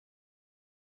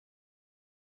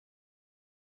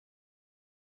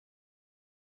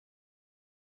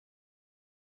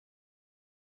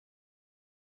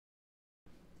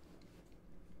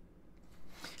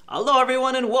Hello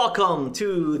everyone and welcome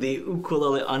to the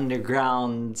Ukulele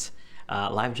Underground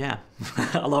live jam.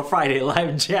 Aloha Friday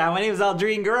live jam. My name is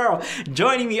Aldrin Guerrero.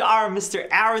 Joining me are Mr.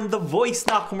 Aaron the Voice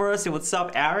Nakamura. Say what's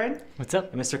up, Aaron. What's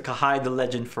up? And Mr. Kahai the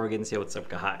Legend Fergan. Say what's up,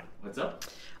 Kahai. What's up?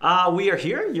 We are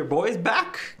here. Your boys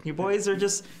back. Your boys are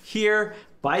just here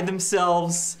by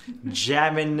themselves,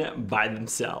 jamming by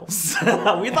themselves. We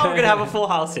thought we were gonna have a full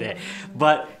house today,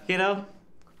 but you know,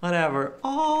 whatever.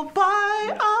 All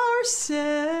by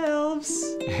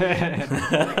ourselves.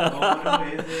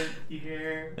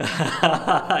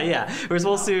 Yeah, we're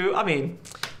supposed to. I mean,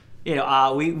 you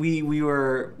know, we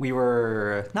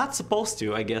were not supposed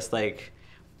to. I guess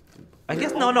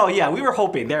yeah, we were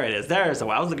hoping. There it is. There's the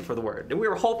word. I was looking for the word. We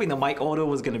were hoping that Mike Odo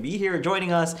was gonna be here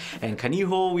joining us, and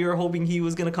Kaniho, we were hoping he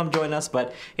was gonna come join us.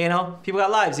 But you know, people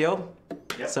got lives, yo.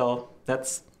 Yep. So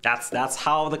that's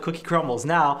how the cookie crumbles.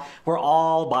 Now we're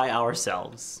all by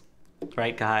ourselves,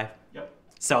 right, Guy? Yep.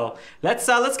 So let's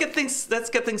get things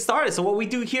started. So what we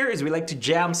do here is we like to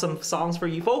jam some songs for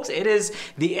you folks. It is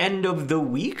the end of the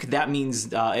week. That means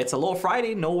it's Aloha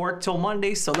Friday, no work till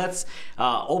Monday. So let's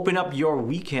open up your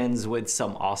weekends with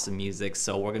some awesome music.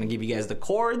 So we're gonna give you guys the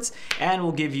chords, and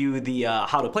we'll give you the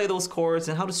how to play those chords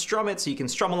and how to strum it, so you can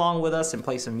strum along with us and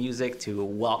play some music to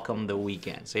welcome the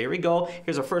weekend. So here we go.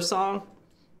 Here's our first song.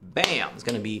 Bam! It's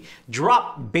gonna be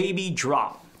Drop Baby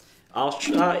Drop.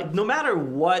 No matter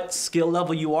what skill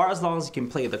level you are, as long as you can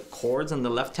play the chords on the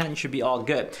left hand, you should be all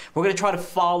good. We're gonna try to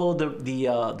follow the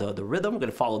rhythm. We're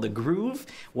gonna follow the groove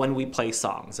when we play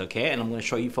songs, okay? And I'm gonna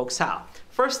show you folks how.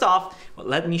 First off,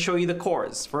 let me show you the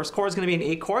chords. First chord is gonna be an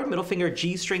A chord, middle finger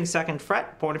G string, 2nd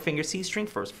fret, pointer finger C string,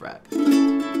 1st fret.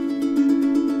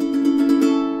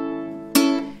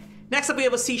 Next up, we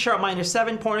have a C sharp minor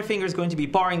 7. Pointer finger is going to be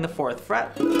barring the 4th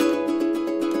fret.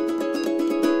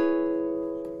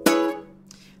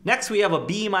 Next, we have a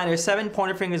B minor 7.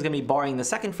 Pointer finger is going to be barring the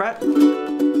 2nd fret. And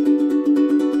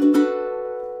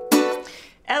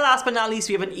last but not least,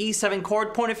 we have an E7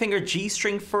 chord. Pointer finger G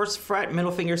string, 1st fret.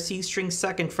 Middle finger C string,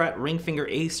 2nd fret. Ring finger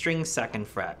A string, 2nd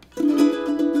fret.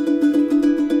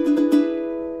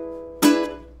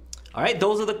 All right,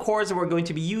 those are the chords that we're going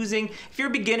to be using. If you're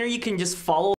a beginner, you can just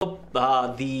follow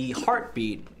the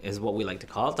heartbeat, is what we like to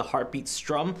call it, the heartbeat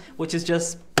strum, which is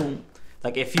just boom.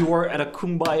 Like if you were at a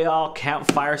kumbaya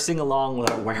campfire sing-along,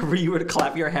 wherever you were to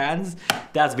clap your hands,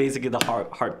 that's basically the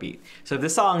heartbeat. So if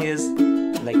this song is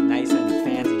like nice and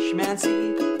fancy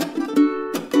schmancy,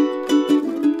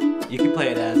 you can play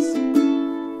it as.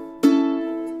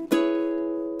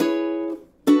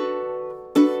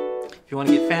 If you want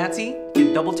to get fancy,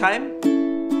 get double time.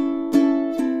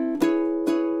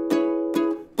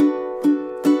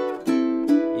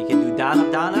 You can do down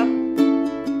up, down up.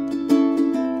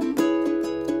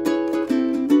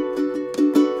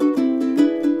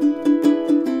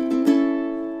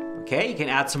 Okay, you can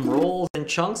add some rolls and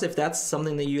chunks if that's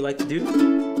something that you like to do.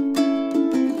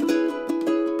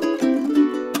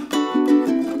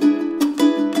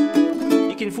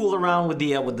 You can fool around with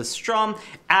the strum,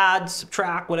 add,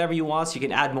 subtract, whatever you want, so you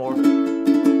can add more.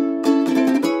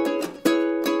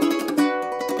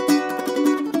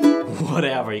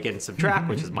 Whatever, you can subtract,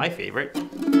 which is my favorite.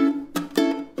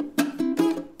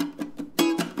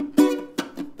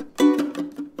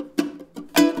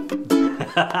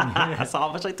 That's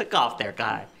how much I took off there,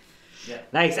 Guy. Yeah.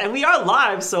 Nice, and we are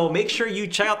live, so make sure you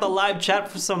check out the live chat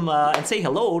for some and say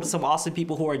hello to some awesome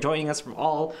people who are joining us from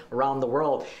all around the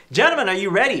world. Gentlemen, are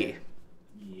you ready?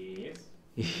 Yes.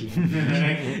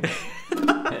 Here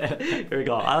we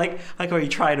go. I like how you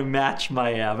try to match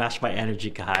my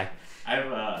energy, Guy. I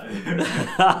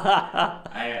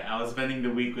was spending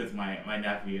the week with my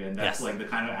nephew, and that's like the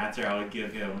kind of answer I would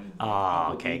give him.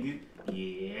 Oh, okay.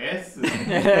 Yes.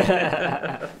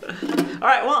 All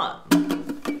right,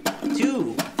 1,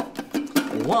 2,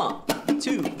 1,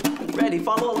 2. Ready?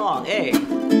 Follow along. A,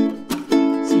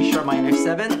 C sharp minor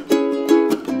 7,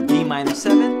 B minor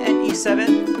 7, and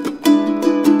E7.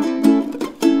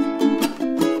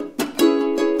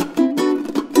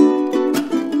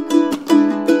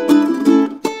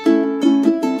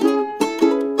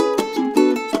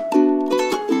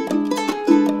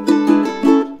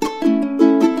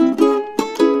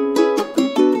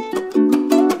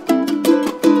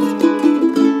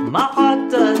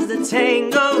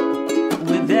 Tango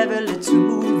with every little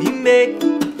move you make.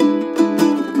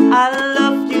 I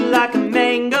love you like a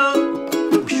mango.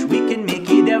 Wish we can make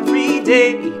it every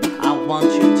day. I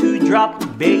want you to drop,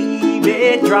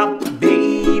 baby, drop,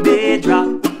 baby,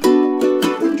 drop.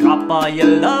 Drop all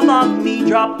your love on me,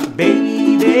 drop,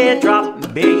 baby,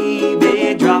 drop,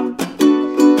 baby, drop.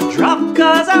 Drop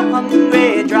 'cause I'm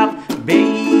hungry, drop,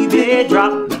 baby,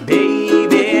 drop,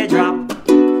 baby, drop.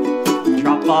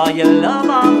 Drop all your love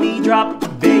on me, drop,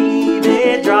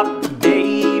 baby, drop,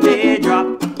 baby,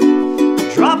 drop.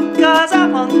 Drop, cause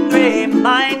I'm hungry,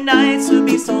 my nights will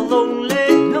be so lonely.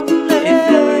 If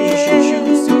ever you should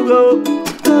choose to go,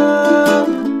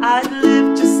 I'd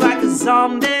live just like a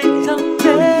zombie, with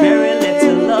very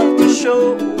little love to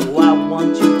show. I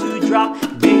want you to drop,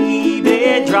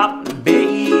 baby, drop,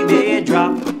 baby,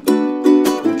 drop.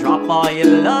 Drop all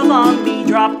your love on me,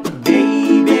 drop,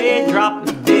 baby, drop,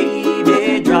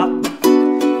 baby, drop.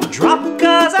 Drop,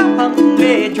 cause I'm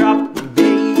hungry, drop,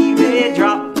 baby,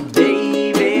 drop,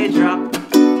 baby, drop.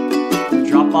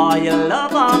 Drop all your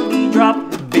love on me, drop,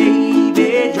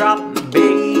 baby, drop,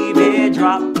 baby,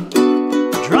 drop.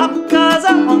 Drop, cause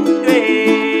I'm hungry.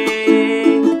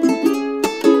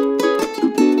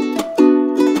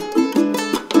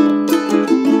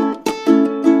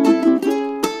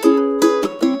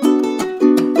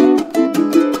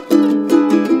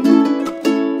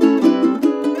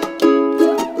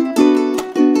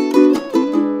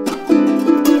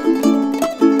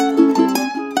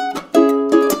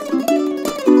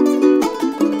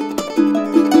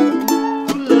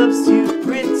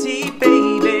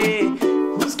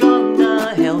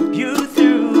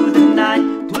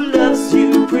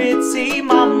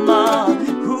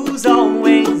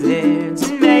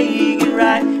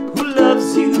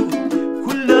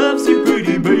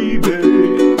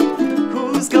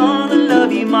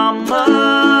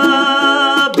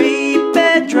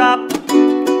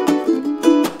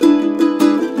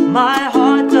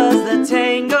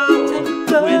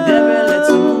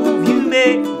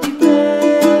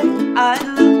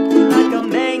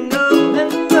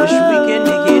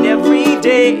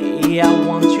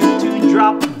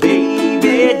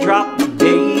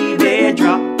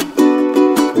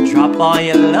 All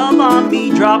your love on me,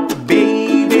 drop,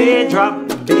 baby, drop,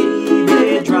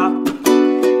 baby, drop.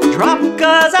 Drop,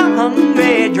 cause I'm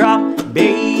hungry, drop,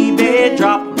 baby,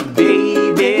 drop,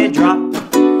 baby, drop.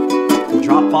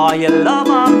 Drop all your love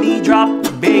on me, drop,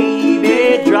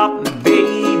 baby, drop,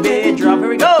 baby, drop. Here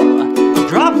we go.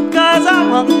 Drop, cause I'm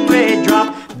hungry,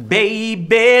 drop,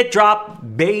 baby, drop,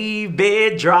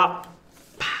 baby, drop.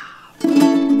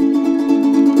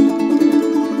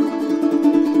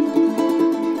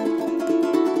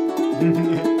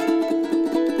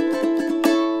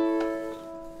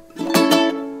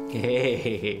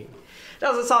 Hey,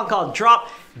 that was a song called Drop,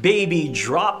 Baby,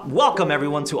 Drop. Welcome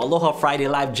everyone to Aloha Friday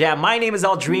Live Jam. My name is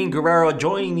Aldrine Guerrero.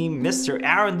 Joining me, Mr.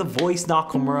 Aaron the Voice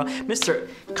Nakamura, Mr.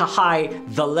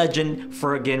 Kahai the Legend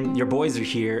Fergan. Your boys are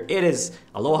here. It is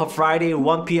Aloha Friday,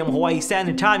 1 p.m. Hawaii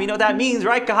Standard Time. You know what that means,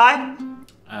 right, Kahai?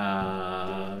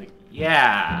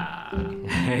 Yeah.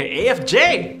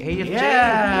 AFJ,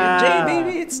 AFJ,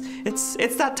 baby.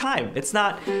 It's that time. It's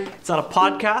not a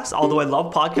podcast, although I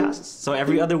love podcasts. So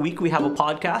every other week we have a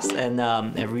podcast, and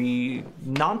every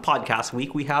non-podcast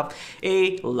week we have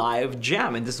a live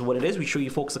jam. And this is what it is. We show you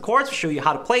folks the chords. We show you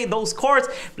how to play those chords.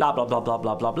 Blah blah blah blah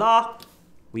blah blah blah.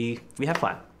 We have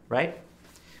fun, right?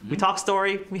 Mm-hmm. We talk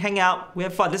story. We hang out. We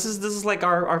have fun. This is like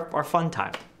our fun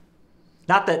time.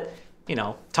 Not that, you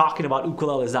know, talking about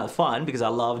ukulele is not fun, because I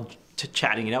love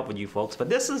chatting it up with you folks, but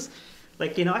this is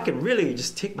like, you know, I can really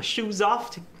just take my shoes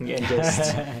off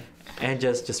and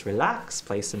just relax,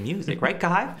 play some music, right,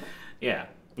 Kahai? Yeah,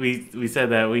 we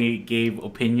said that we gave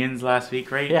opinions last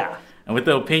week, right? Yeah. And with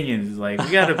the opinions, like,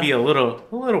 we gotta be a little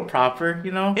proper,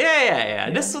 you know? Yeah.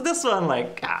 This one,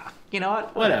 like, you know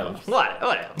what? Whatever.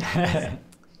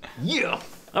 Yeah.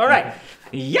 All right.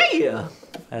 Yeah.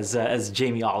 As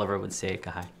Jamie Oliver would say,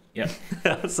 Kahai. Yep.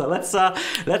 So let's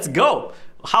go.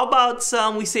 How about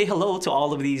we say hello to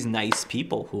all of these nice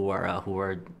people who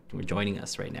are joining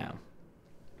us right now.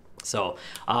 So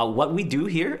what we do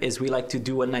here is we like to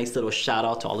do a nice little shout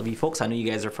out to all of you folks. I know you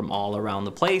guys are from all around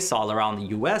the place, all around the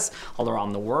U.S., all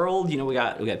around the world. You know, we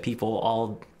got people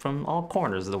all from all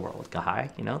corners of the world,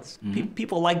 Kahai. You know,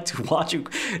 people like to watch you.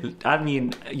 I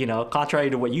mean, you know,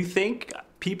 contrary to what you think,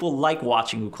 people like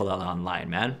watching ukulele online,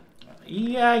 man.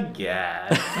 Yeah, I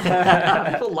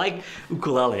guess. People like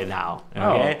ukulele now.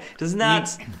 Okay, does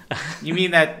not. You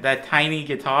mean that tiny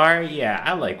guitar? Yeah,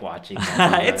 I like watching.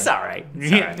 It's all right.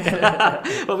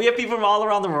 But we have people from all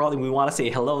around the world, and we want to say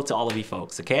hello to all of you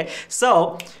folks. Okay,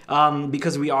 so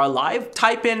because we are live,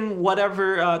 type in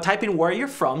where you're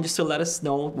from, just to let us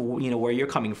know, you know, where you're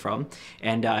coming from,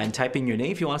 and type in your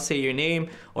name if you want to say your name,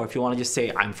 or if you want to just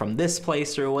say I'm from this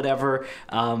place or whatever.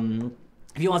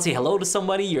 If you want to say hello to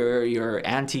somebody, your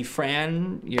Auntie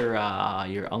Fran, your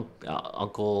Uncle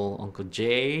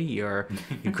Jay, your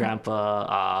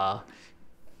grandpa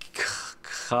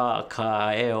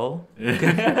Kaeo.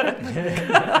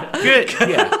 Good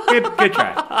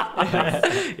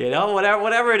try. You know,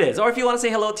 whatever it is. Or if you want to say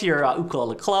hello to your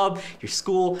ukulele club, your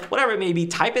school, whatever it may be,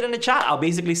 type it in the chat. I'll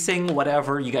basically sing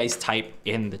whatever you guys type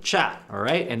in the chat, all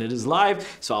right? And it is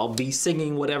live, so I'll be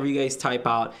singing whatever you guys type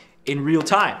out in real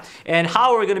time. And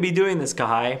how are we going to be doing this,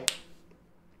 Kahai?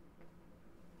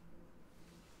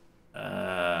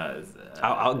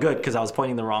 Good, because I was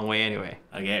pointing the wrong way anyway.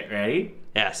 Okay, ready?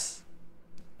 Yes.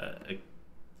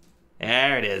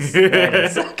 There it is. There it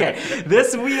is. Okay,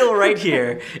 this wheel right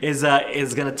here is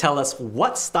gonna tell us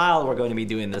what style we're going to be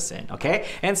doing this in. Okay,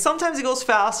 and sometimes it goes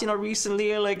fast. You know,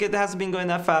 recently like it hasn't been going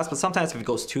that fast, but sometimes if it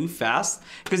goes too fast,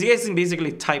 because you guys can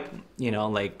basically type, you know,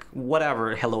 like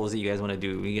whatever hellos that you guys want to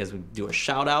do. You guys would do a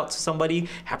shout out to somebody,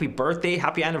 happy birthday,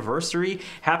 happy anniversary,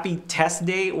 happy test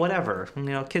day, whatever. You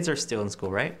know, kids are still in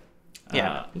school, right?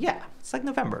 Yeah, it's like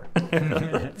November.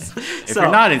 If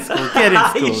you're not in school, get in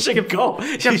school. You should go.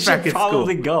 You should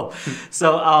probably go.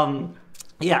 So,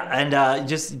 yeah, and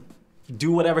just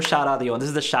do whatever shout out that you want. This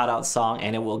is the shout out song,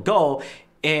 and it will go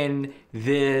in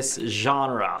this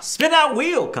genre. Spin that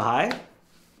wheel, Kai.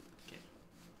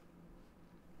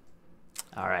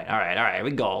 All right. Here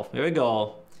we go.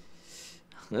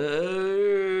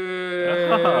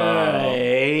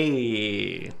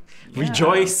 Hey. Yeah.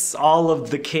 Rejoice, all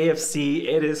of the KFC.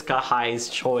 It is Kahai's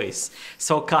choice.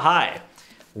 So Kahai,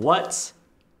 what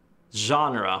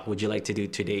genre would you like to do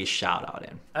today's shout out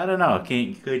in? I don't know.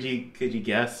 Could you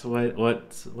guess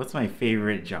what's my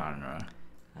favorite genre?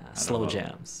 Slow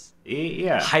jams.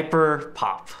 Yeah. Hyper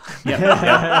pop.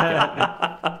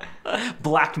 Yeah.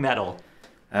 Black metal.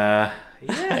 Yeah.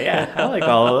 I like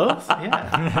all of those.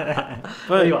 Yeah. But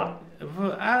what do you want?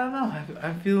 I don't know.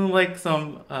 I'm feeling like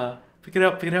some. Pick it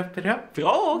up.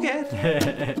 Oh, okay.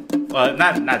 Well,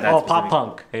 not that. Oh, specific. pop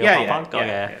punk. Yeah. Pop punk?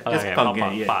 Okay. Just Okay, punk. pop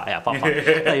punk. Yeah. Pop punk. I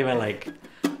thought you meant like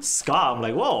ska. I'm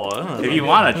like, whoa. If you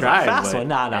want to try, fast but, one.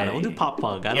 Nah. We'll do pop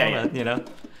punk. I don't know, you know.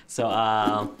 So,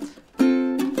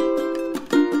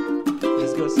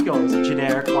 let's go. It's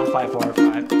generic 1 5 4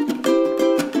 5.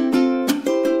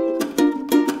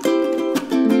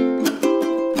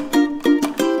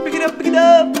 Pick it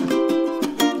up.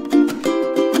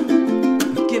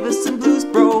 Give us some blues,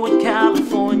 bro, in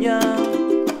California.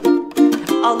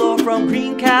 Aloha from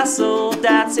Greencastle,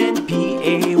 that's in PA.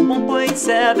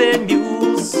 1.7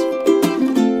 mules.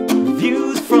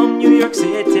 Views from New York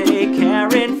City,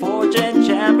 Karen, Forge, and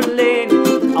Chamberlain.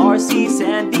 RC,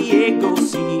 San Diego,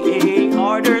 CA,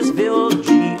 Cartersville,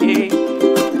 GA.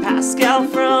 Pascal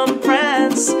from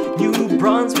France, New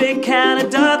Brunswick,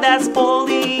 Canada, that's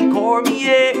Pauline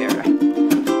Cormier.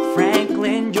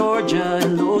 Franklin, Georgia,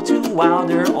 hello to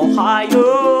Wilder,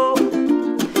 Ohio.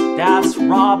 That's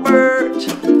Robert,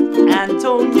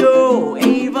 Antonio,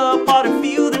 Ava,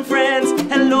 Potterfield, and friends.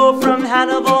 Hello from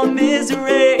Hannibal,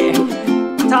 Missouri.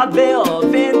 Toddville,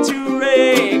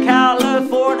 Ventura,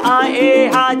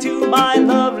 California. Hi to my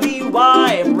lovely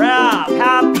wife, Rap.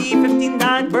 Happy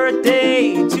 59th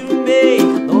birthday to me.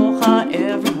 Aloha,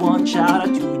 everyone. Shout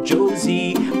out to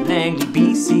Josie, Langley,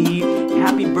 BC.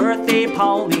 Happy birthday,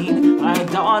 Pauline, my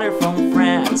daughter from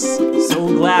France. So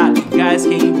glad you guys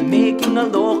came making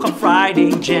Aloha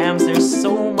Friday jams. They're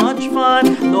so much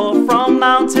fun. Aloha from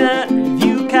Mountain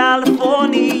View,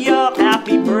 California.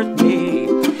 Happy birthday.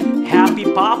 Happy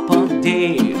Pop Punk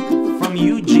Day from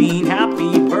Eugene.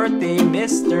 Happy birthday,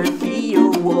 Mr.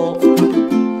 Theo Wolf.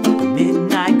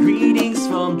 Midnight greetings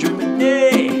from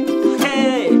Germany.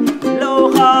 Hey,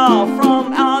 aloha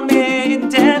from Ame in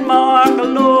Denmark.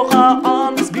 Aloha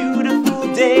on this beautiful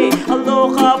day.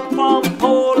 Aloha from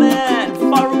Poland,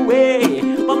 far away,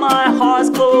 but my heart's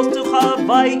close to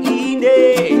Hawaii.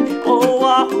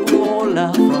 Oahu,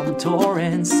 hola from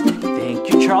Torrance. Thank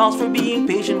you, Charles, for being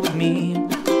patient with me.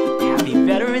 Happy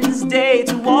Veterans Day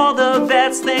to all the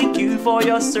vets. Thank you for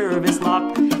your service.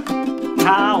 Lock Cowan,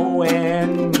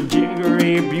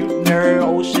 Jiggery, Butner,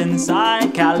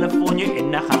 Oceanside, California in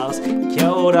the house.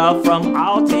 Kyoto from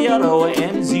Aotearoa,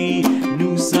 MZ,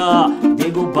 Noosa,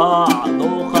 Dagobah.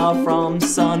 Aloha from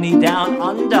sunny down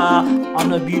under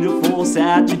on a beautiful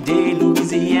Saturday.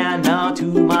 Louisiana to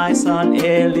my son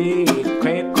Ellie,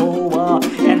 Krakoa,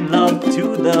 and love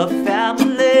to the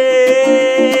family.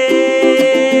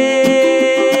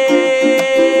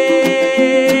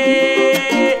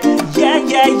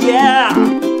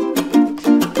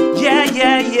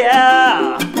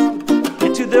 Yeah.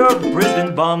 And to the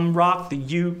Brisbane bum, rock the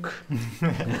uke.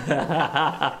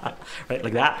 Right,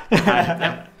 like that.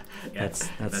 That's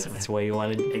what you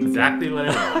wanted. Exactly what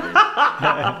I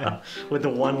wanted. With the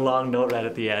one long note right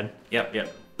at the end. Yep.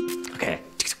 Okay.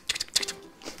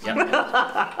 Yep.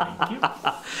 Thank you.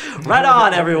 Right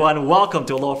on, everyone. Welcome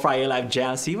to Aloha Friday Live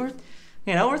Jam. See, we're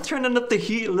turning up the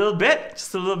heat a little bit,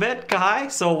 just a little bit,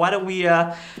 Kahai. So why don't we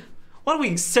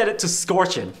set it to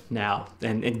scorching now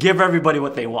and give everybody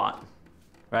what they want,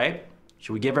 right?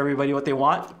 Should we give everybody what they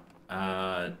want?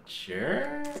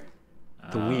 Sure.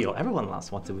 The wheel. Everyone wants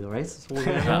the wheel, right? That's what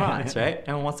everyone wants, right?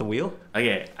 Everyone wants the wheel.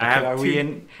 Okay. We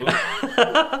in?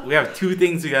 We have two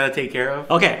things we gotta take care of.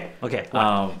 Okay.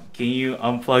 Can you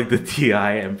unplug the TI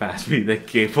and pass me the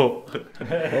cable?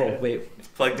 Oh wait. It's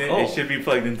plugged in. Oh. It should be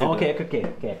plugged into.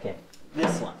 Okay.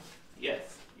 This one.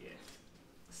 Yes.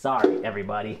 Sorry,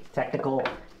 everybody. Technical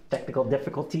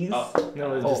difficulties. Oh.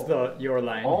 No, it's just your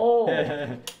line. Oh.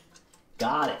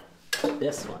 Got it.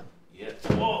 This one. Yes.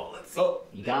 Whoa. Let's see.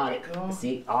 You got it. Go.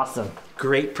 See, awesome.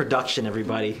 Great production,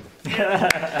 everybody.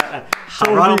 Totally,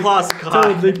 Round of applause.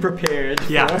 totally prepared.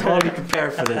 Yeah, totally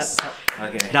prepared for this.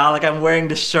 Okay. Now, like I'm wearing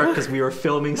this shirt because we were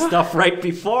filming stuff right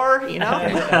before, you know?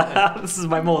 This is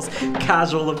my most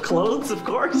casual of clothes, of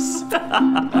course.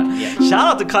 Shout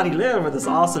out to Connie Liv for this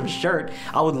awesome shirt.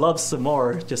 I would love some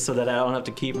more just so that I don't have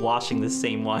to keep washing the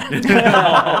same one.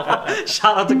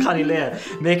 Shout out to Connie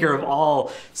Liv, maker of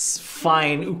all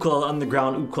fine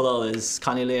underground ukuleles.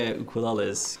 Connie Liv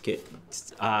ukuleles.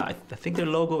 I think their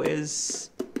logo is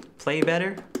play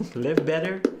better, live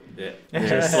better.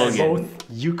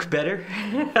 Both. Uke better.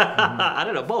 I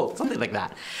don't know, both, something like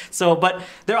that. So, but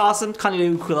they're awesome.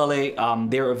 Kanile Ukulele.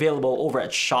 They're available over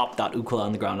at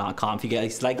shop.ukuleleunderground.com. If you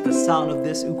guys like the sound of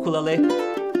this ukulele,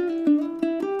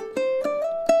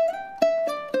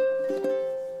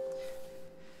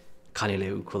 Kanile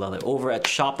Ukulele over at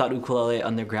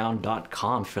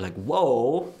shop.ukuleleunderground.com. If you're like,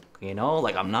 whoa. You know,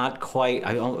 like I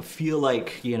don't feel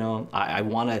like, I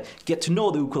want to get to know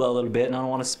the ukulele a little bit and I don't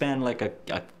want to spend like a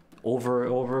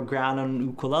over a grand on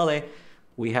ukulele.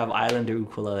 We have Islander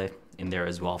ukulele in there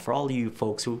as well for all you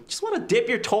folks who just want to dip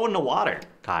your toe in the water.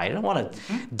 I don't want to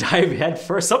dive head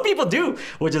first. Some people do,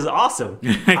 which is awesome.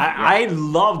 I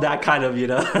love that kind of,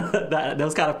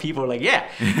 those kind of people. Like, yeah,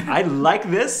 I like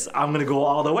this. I'm going to go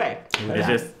all the way.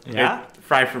 It's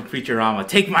Fry from Futurama.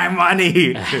 Take my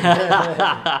money.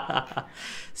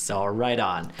 So right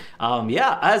on.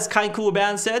 As Kind Cool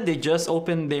Band said, they just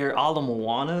opened their Ala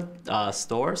Moana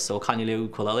store. So Kanile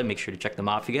Ukulele, make sure to check them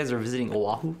out if you guys are visiting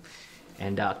Oahu.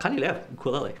 And Kanile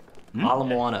Ukulele, Ala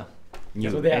Moana.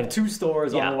 So they have two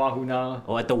stores on Oahu now.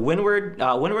 Oh, at the Windward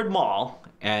Mall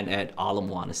and at Ala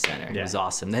Moana Center. It was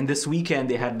awesome. Then this weekend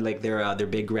they had like their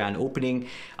big grand opening,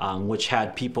 which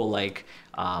had people like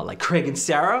Craig and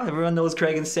Sarah. Everyone knows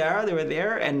Craig and Sarah. They were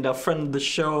there, and a friend of the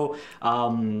show,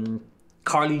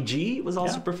 Carly G, was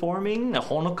also performing.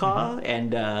 Honoka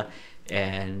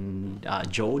and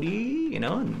Jody,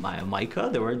 and Micah.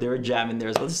 They were jamming there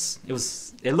as well.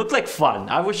 It looked like fun.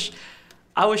 I wish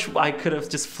I could have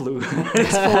just flew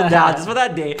down just for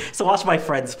that day to watch my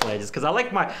friends play, just because I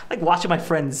like watching my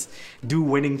friends do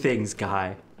winning things,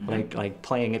 guy. Like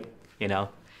playing it,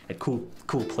 at cool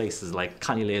places like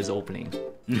Kanile's opening.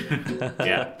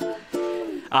 Yeah.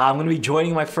 I'm gonna be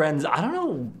joining my friends. I don't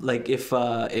know, like if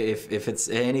it's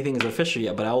anything is official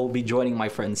yet, but I will be joining my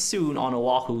friends soon on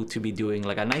Oahu to be doing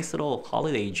like a nice little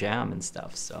holiday jam and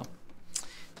stuff. So it's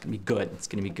gonna be good. It's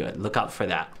gonna be good. Look out for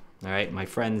that. All right, my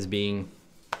friends being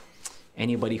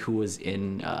anybody who was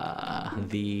in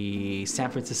the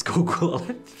San Francisco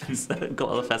Ukulele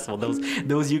Festival.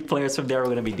 Those uke players from there are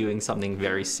gonna be doing something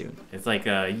very soon. It's like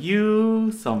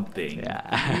U something.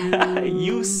 Yeah.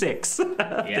 U6.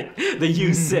 Yeah. The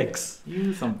U6.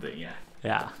 U something. Yeah.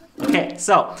 Yeah. Okay.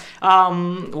 So,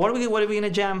 what are we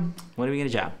gonna jam?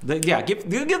 Give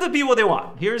the people what they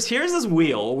want. Here's this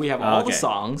wheel. We have all the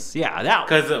songs. Yeah. That.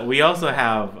 Because we also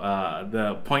have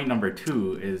the point number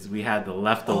 2 is we had the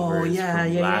leftovers. Oh yeah.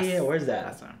 from last, Where's that?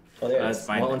 Last time. Oh, there it is.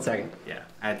 Fine. One second. Yeah,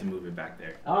 I had to move it back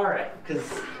there. All right, because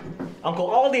Uncle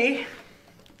Aldi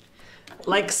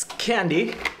likes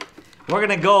candy. We're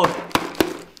gonna go.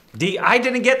 I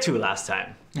didn't get to last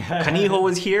time. Kaniho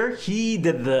was here. He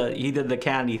did the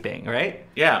candy thing, right?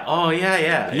 Yeah. Oh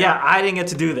yeah. Yeah, I didn't get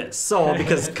to do this. So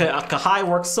because Kahai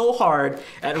worked so hard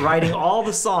at writing all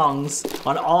the songs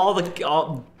on all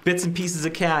the bits and pieces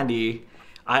of candy,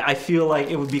 I feel like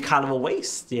it would be kind of a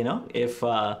waste, if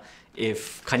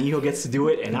Kaniho gets to do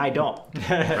it and I don't,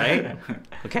 right?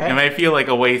 Okay. It might feel like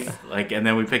a waste, and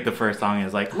then we pick the first song and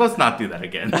it's like, let's not do that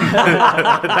again.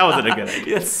 That wasn't a good idea.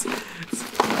 Yes.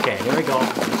 Okay, here we go.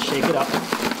 Let's shake it up.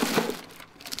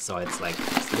 So it's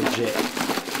legit.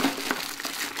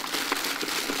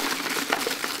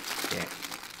 Okay.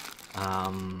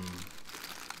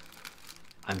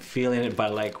 I'm feeling it,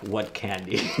 but like what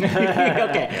candy?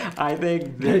 Okay, I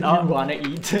think that, You wanna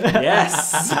eat?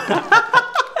 yes.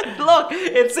 Look,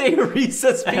 it's a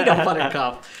Reese's peanut butter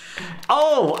cup.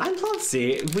 Oh, let's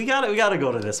see. We gotta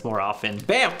go to this more often.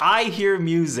 Bam! I hear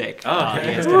music. Oh,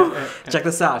 yes. Check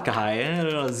this out, Kahai. I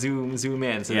don't know, zoom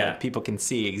in so that people can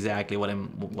see exactly what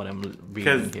I'm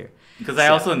reading here. Because I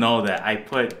also know that I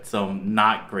put some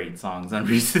not great songs on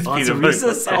Reese's peanut butter.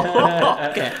 Reese's? Oh,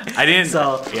 okay. I didn't.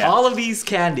 So all of these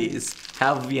candies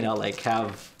have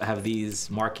have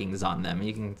these markings on them.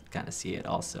 You can kind of see it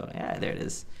also. Yeah, there it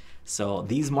is. So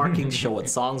these markings show what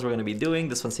songs we're going to be doing.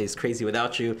 This one says Crazy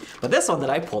Without You. But this one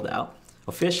that I pulled out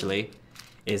officially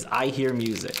is I Hear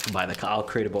Music by the Kyle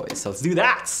Creative Boys. So let's do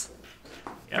that.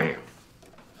 Yeah.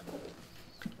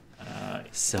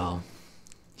 So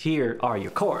here are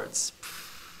your chords.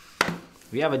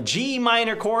 We have a G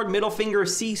minor chord, middle finger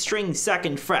C string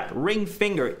 2nd fret, ring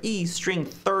finger E string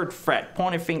 3rd fret,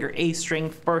 pointer finger A string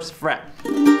 1st fret.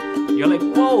 You're like,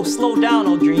 whoa, slow down,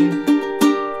 old dream.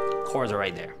 Chords are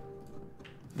right there.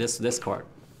 This chord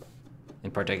in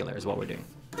particular is what we're doing.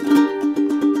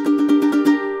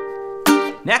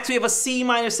 Next we have a C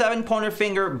minor 7 pointer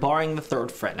finger barring the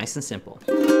 3rd fret. Nice and simple.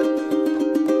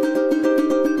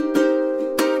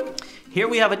 Here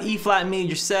we have an E flat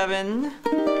major 7,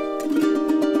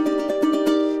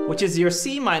 which is your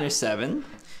C minor 7,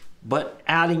 but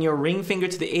adding your ring finger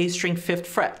to the A string 5th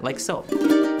fret, like so.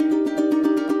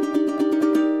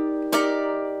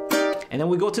 And then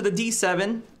we go to the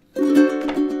D7.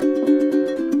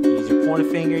 Use your pointer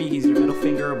finger, you use your middle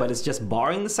finger, but it's just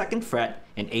barring the 2nd fret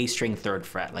and A string 3rd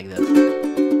fret, like this.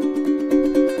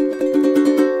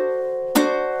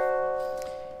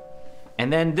 And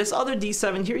then this other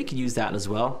D7 here, you can use that as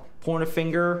well. Pointer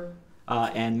finger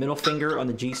and middle finger on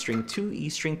the G string 2, E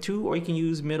string 2, or you can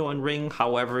use middle and ring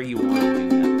however you want to do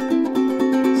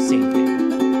that. Same thing.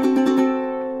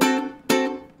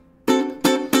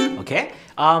 Okay,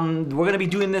 we're gonna be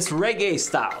doing this reggae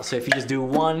style. So if you just do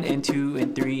 1 and 2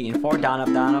 and 3 and 4, down, up,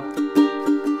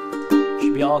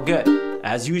 should be all good.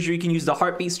 As usual, you can use the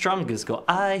heartbeat strum. Just go,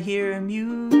 I hear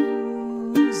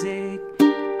music,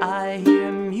 I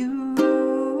hear music.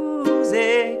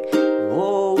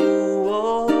 Whoa, whoa,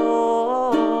 whoa.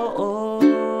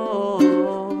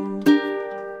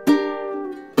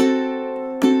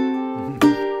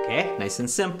 Okay, nice and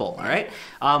simple, all right?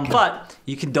 But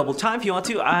you can double time if you want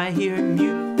to. I hear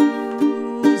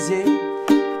music,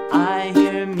 I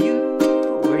hear music.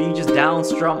 Where you just down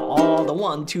strum all the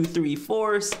 1, 2, 3,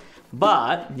 4s.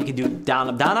 But you can do down,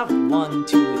 up, 1,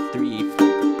 2, 3, 4.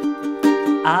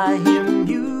 I hear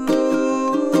music.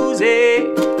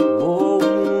 Whoa,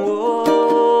 whoa.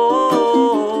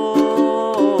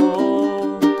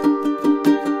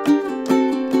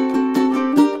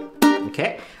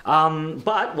 Okay.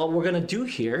 But what we're gonna do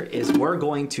here is we're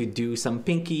going to do some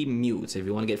pinky mutes. If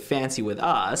you want to get fancy with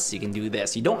us, you can do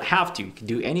this. You don't have to. You can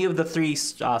do any of the 3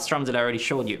 strums that I already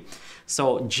showed you.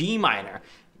 So G minor.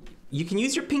 You can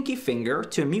use your pinky finger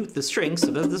to mute the string,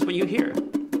 so this is what you hear.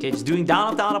 Okay, just doing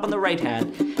down, up on the right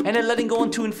hand, and then letting go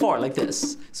on 2 and 4 like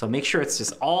this. So make sure it's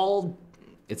just all,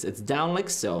 it's down like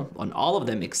so on all of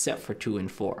them except for 2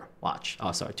 and 4. Watch.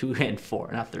 Oh, sorry, 2 and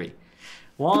 4, not 3.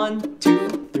 1,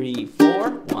 2, 3, 4.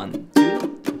 1,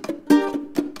 2.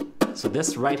 So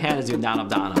this right hand is doing down, up.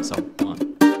 So 1.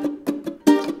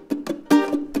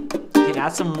 You can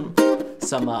add some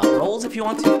rolls if you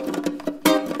want to.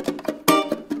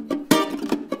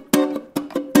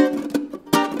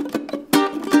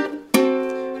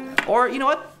 Or you know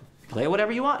what? Play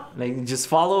whatever you want. Like just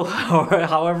follow or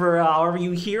however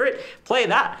you hear it. Play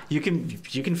that. You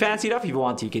can fancy it up if you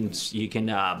want to. You can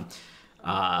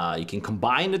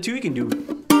combine the 2. You can do.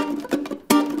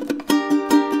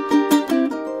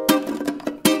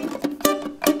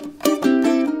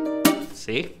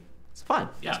 See, it's fun.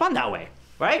 Yeah. It's fun that way,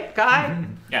 right, Kai?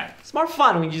 Yeah. It's more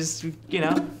fun when you just do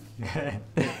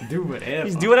whatever.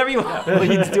 Just do whatever you want.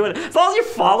 You just do it. As long as you're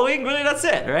following, really, that's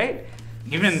it, right?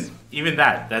 Even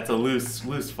that's a loose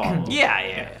follow.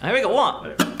 Yeah. Here we go.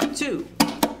 1, 2,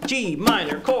 G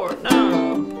minor chord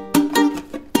now.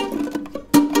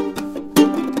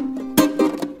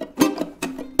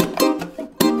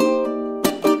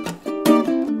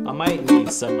 I might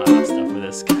need some stuff for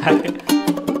this guy.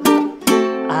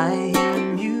 I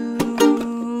hear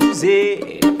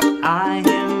music. I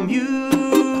hear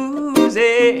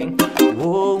music.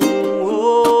 Whoa, whoa.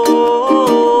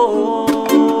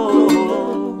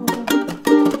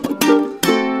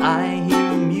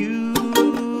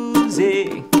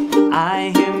 I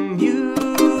hear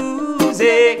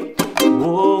music.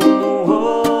 Whoa, whoa.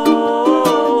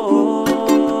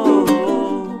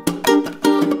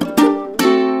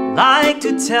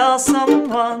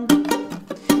 someone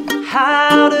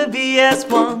how to be as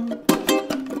one.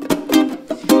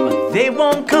 But they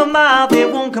won't come out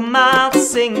to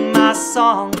sing my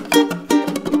song.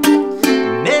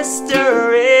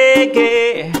 Mr.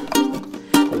 Reggae,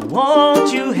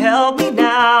 won't you help me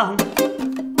now?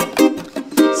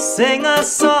 Sing a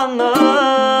song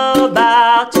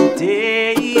about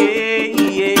today.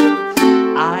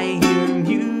 I hear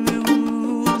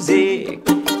music,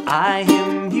 I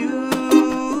hear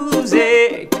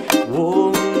music.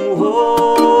 Whoa, whoa.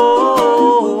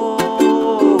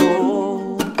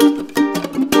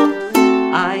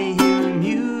 I hear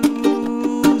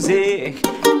music,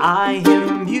 I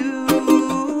hear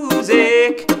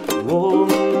music. Whoa,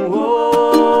 whoa.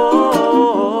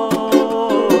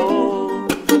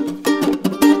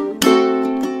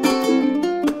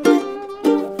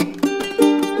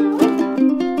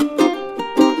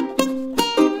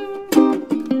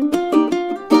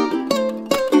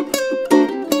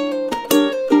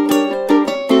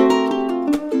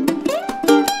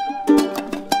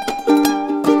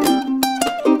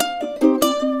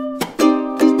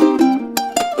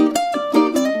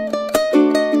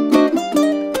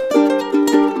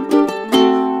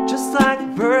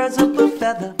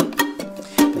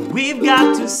 We've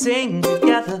got to sing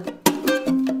together,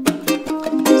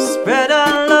 spread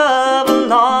our love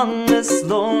along this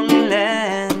lonely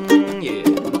land.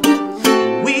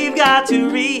 Yeah. We've got to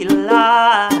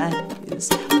realize,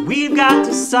 we've got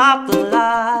to stop the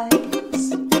lies.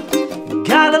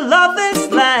 Gotta love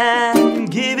this land,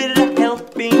 give it a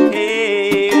helping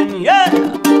hand. Yeah.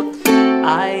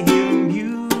 I hear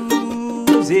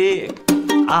music,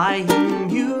 I hear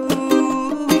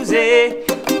music.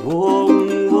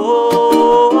 Whoa, whoa.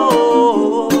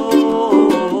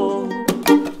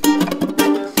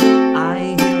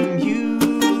 I hear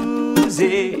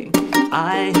music,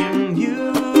 I hear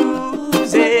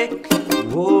music.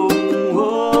 Whoa,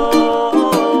 whoa.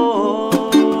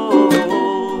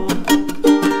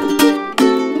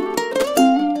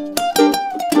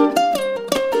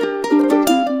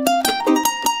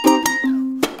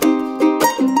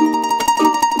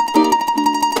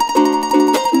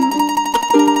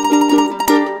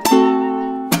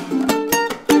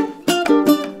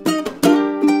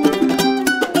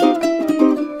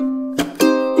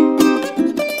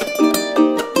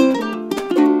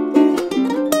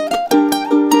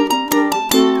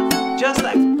 Just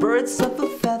like birds of a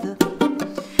feather,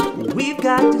 we've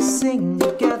got to sing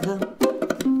together,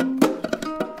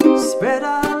 spread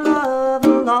our love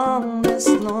along this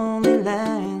lonely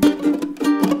land.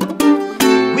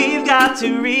 We've got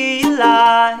to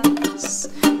realize,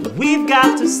 we've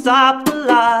got to stop the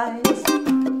lies.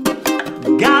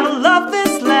 Gotta love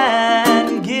this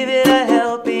land, give it a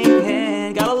helping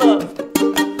hand. Gotta love,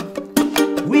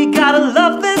 we gotta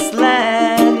love this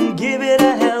land, give it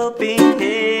a helping hand.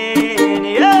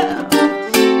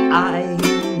 I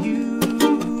hear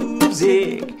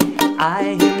music,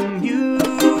 I hear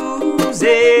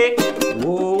music.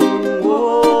 Whoa,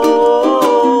 whoa.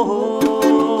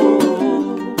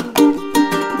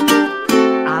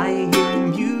 I hear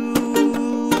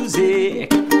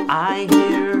music, I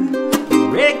hear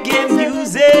reggae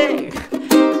music.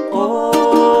 Oh.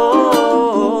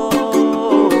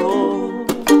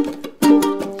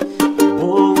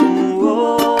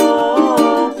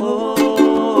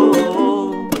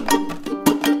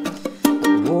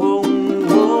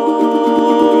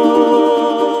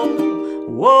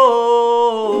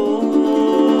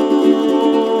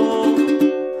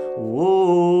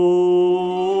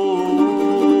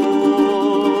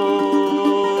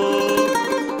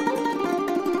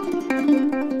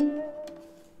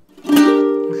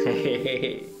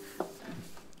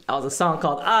 That was a song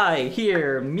called I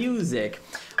Hear Music.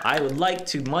 I would like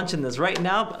to munch on this right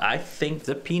now, but I think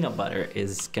the peanut butter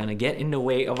is gonna get in the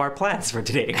way of our plans for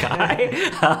today,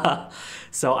 Kai.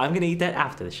 So I'm gonna eat that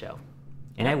after the show.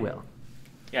 And I will.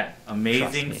 Yeah,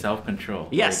 amazing self-control.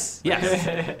 Yes, like, yes,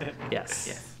 yes,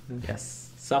 yes, yes.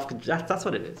 That's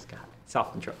what it is, God.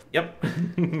 Self-control. Yep.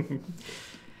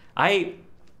 I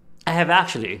have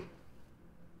actually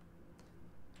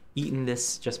eaten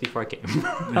this just before I came.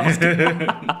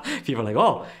 People are like,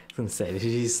 oh, I was gonna say, did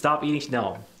you stop eating?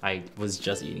 No, I was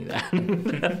just eating that.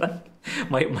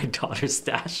 my daughter's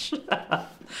stash.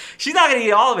 She's not gonna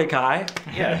eat all of it, Kai.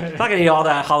 Yeah. She's not gonna eat all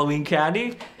that Halloween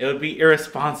candy. It would be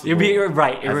irresponsible. You'd be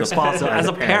right, irresponsible as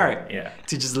a parent. Yeah.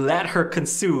 To just let her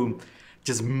consume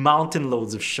just mountain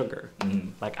loads of sugar.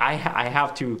 Mm. Like I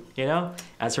have to,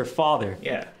 as her father.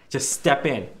 Yeah. Just step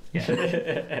in.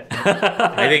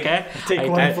 I think Take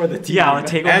one for the team. Yeah, I want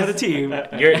to take one for the team.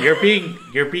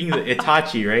 you're being the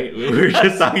Itachi, right? We were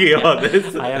just talking about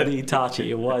this. I am the Itachi.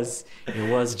 It was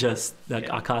just like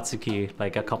Akatsuki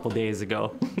like a couple days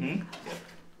ago.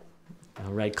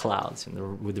 Red clouds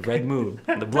with the red moon,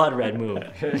 the blood red moon.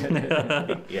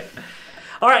 Yeah.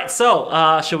 All right,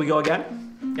 so should we go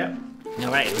again? Yep.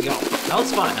 All right, here we go. That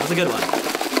was fun. That was a good one.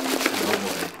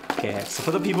 Okay, so for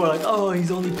the people who are like, oh,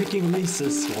 he's only picking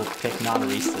Reese's, we'll pick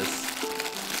non-Reese's.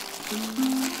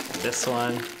 This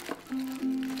one.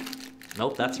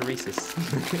 Nope, that's a Reese's.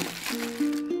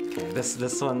 Okay,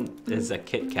 this one is a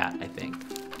Kit Kat, I think.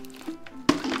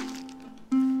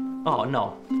 Oh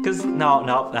no,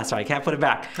 no, that's right. I can't put it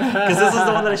back because this is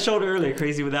the one that I showed earlier.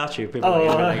 Crazy Without You. People were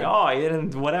like, oh, you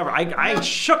didn't, whatever. I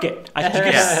shook it.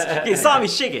 You saw me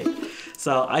shake it.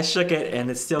 So I shook it,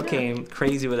 and it still came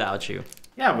Crazy Without You.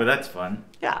 Yeah, but that's fun.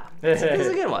 Yeah, it's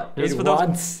a good one. It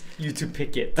wants you to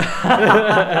pick it.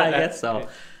 I guess so.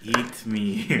 Eat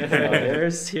me.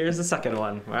 So here's the second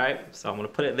one. All right, so I'm gonna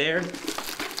put it there.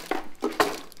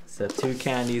 So 2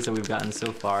 candies that we've gotten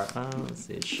so far. Let's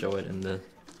see, show it in the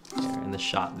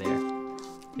shot there.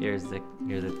 Here's the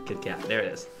Kit Kat. There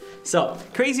it is. So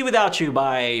Crazy Without You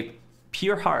by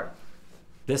Pure Heart.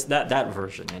 That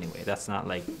version anyway. That's not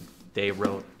like they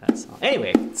wrote that song.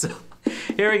 Anyway, so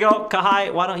here we go.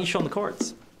 Kahai, why don't you show them the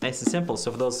chords? Nice and simple.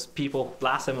 So for those people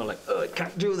last time were like, oh, I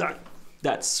can't do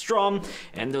that strum,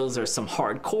 and those are some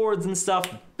hard chords and stuff.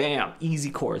 Bam, easy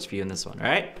chords for you in this one. All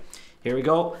right, here we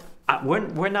go.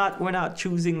 We're not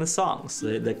choosing the songs.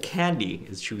 The candy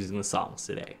is choosing the songs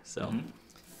today. So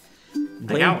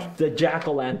blame the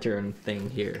jack-o'-lantern thing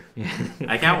here.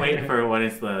 I can't wait for when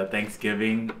it's the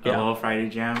Thanksgiving Aloha Friday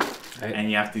Jam, right. And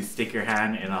you have to stick your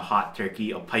hand in a hot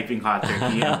turkey, a piping hot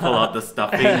turkey, and pull out the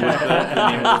stuffing with the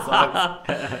name of the song.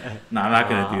 No, I'm not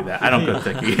gonna do that. I don't cook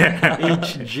turkey.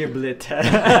 Each giblet It's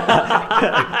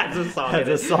has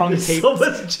a song taped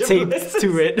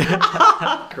to it.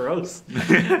 Gross.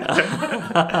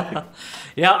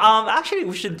 Yeah. Actually,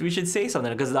 we should say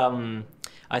something because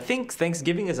I think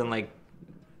Thanksgiving is in like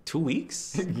 2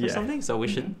 weeks or something. So we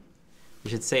should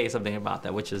say something about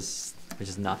that, which is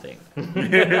nothing.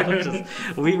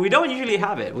 We don't usually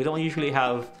have it. We don't usually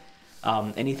have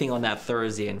anything on that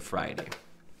Thursday and Friday.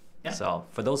 Yeah. So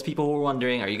for those people who are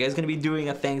wondering, are you guys going to be doing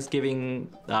a Thanksgiving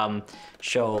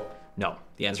show? No.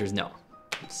 The answer is no.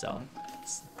 So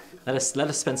let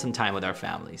us spend some time with our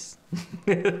families.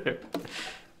 Here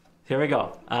we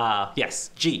go.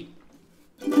 Yes, G.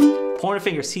 Pointer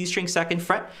finger C string 2nd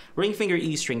fret, ring finger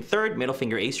E string 3rd, middle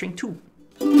finger A string 2.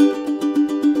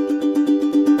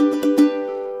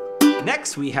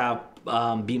 Next we have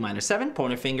B minor 7,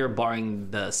 pointer finger barring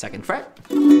the 2nd fret.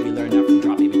 We learned that from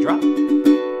Drop Baby Drop.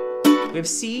 We have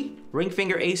C, ring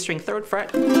finger A string 3rd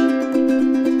fret.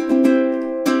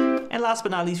 And last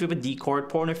but not least, we have a D chord,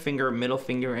 pointer finger, middle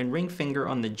finger, and ring finger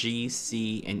on the G,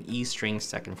 C, and E string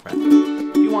 2nd fret.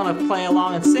 If you want to play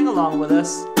along and sing along with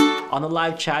us, on the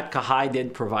live chat, Kahai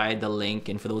did provide the link,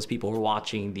 and for those people who are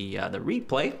watching the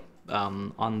replay,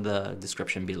 on the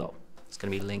description below. It's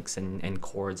gonna be links and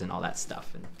chords and all that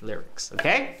stuff and lyrics,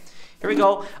 okay? Here we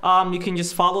go. You can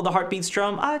just follow the heartbeat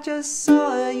strum. I just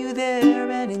saw you there,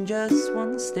 and in just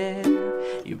one stare,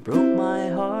 you broke my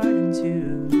heart in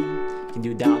two. You can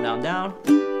do down, down, down.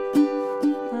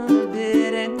 I'm a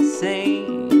bit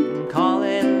insane, call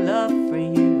it love for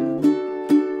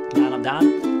you. Down, I'm down.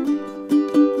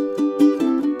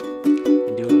 You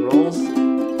can do rolls,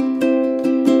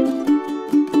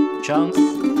 chunks.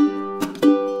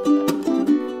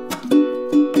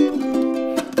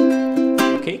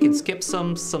 Okay, you can skip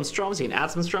some strums, you can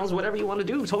add some strums, whatever you want to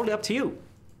do, totally up to you.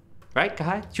 Right,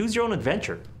 Kahai? Choose your own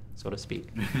adventure, so to speak.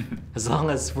 As long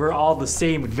as we're all the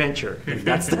same adventure.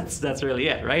 That's really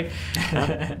it, right?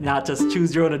 Not just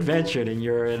choose your own adventure and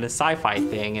you're in a sci-fi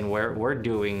thing and we're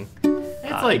doing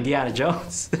like Indiana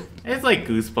Jones. It's like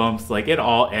Goosebumps. Like it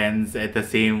all ends at the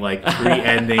same like 3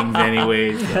 endings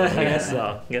anyway. So.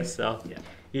 I guess so. Yeah.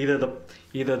 Either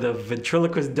the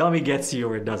ventriloquist dummy gets you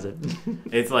or it doesn't.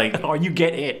 It's like or you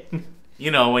get it. You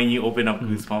know, when you open up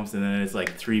Goosebumps and then it's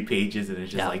like 3 pages and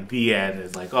it's just like the end.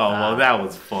 It's like, oh, well, that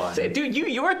was fun. Dude,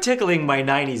 you are tickling my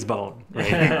 90s bone.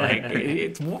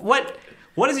 Right? Like,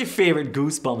 what is your favorite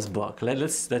Goosebumps book?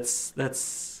 Let's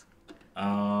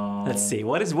see.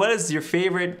 What is your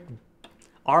favorite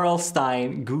R.L.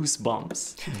 Stine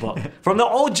Goosebumps book from the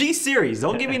OG series?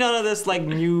 Don't give me none of this like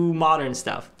new modern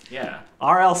stuff. Yeah.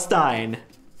 R.L. Stine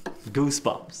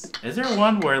Goosebumps. Is there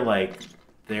one where like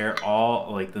they're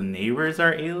all like the neighbors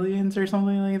are aliens or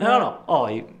something like that? No. Oh,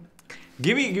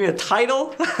 Give me a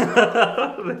title.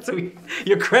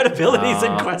 Your credibility is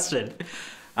in question.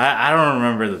 I don't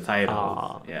remember the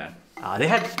title. Yeah. They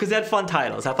had fun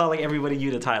titles. I thought like everybody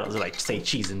knew the titles, like Say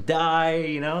Cheese and Die,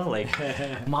 you know,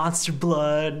 like Monster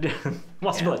Blood,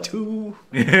 Monster Blood 2.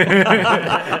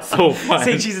 So fun.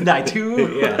 Say Cheese and Die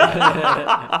 2.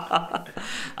 Yeah.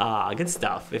 Good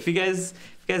stuff. If you guys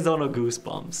don't know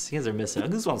Goosebumps, you guys are missing out.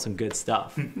 Goosebumps, some good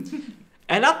stuff.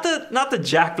 And not the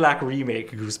Jack Black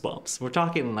remake Goosebumps. We're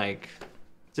talking like,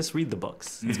 just read the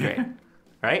books. It's great,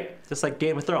 right? Just like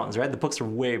Game of Thrones, right? The books are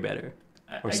way better.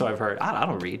 Or so I've heard. I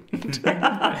don't read.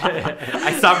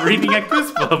 I stopped reading at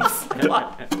Goosebumps.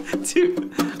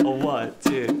 1,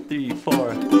 2, 3,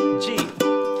 4. G.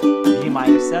 B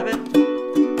minor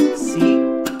 7. C.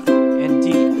 And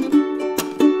D.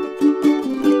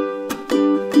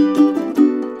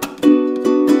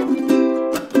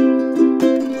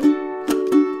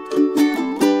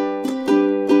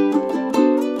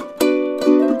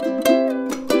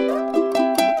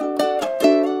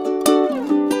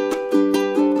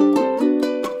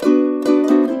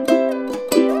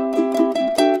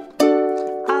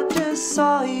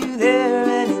 Saw you there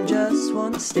and in just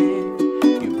one stare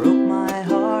you broke my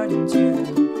heart in two.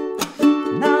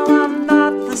 Now I'm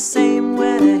not the same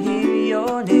when I hear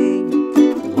your name.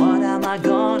 What am I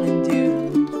gonna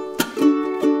do?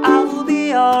 I will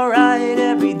be alright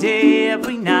every day,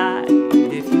 every night,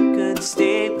 if you could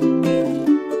stay with me.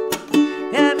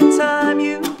 Every time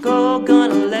you go,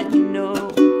 gonna let you know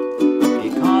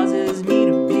it causes me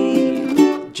to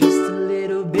be just a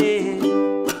little bit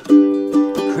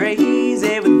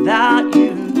crazy without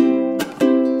you.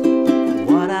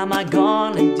 What am I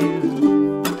gonna do?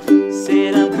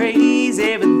 Said I'm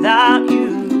crazy without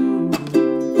you.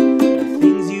 The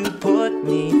things you put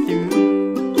me through.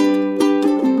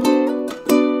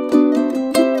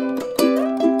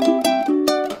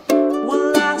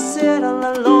 Well, I sit all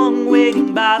alone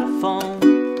waiting by the phone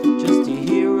just to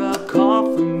hear a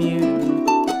call from you.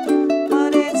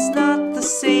 But it's not the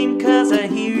same 'cause I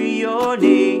hear your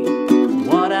name.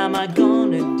 What am I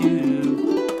gonna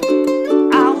do?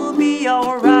 I will be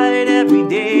alright every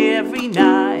day, every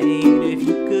night, if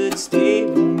you could stay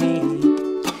with me.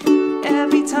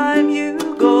 Every time you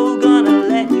go, gonna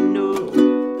let you know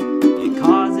it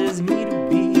causes me to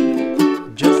be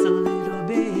just a little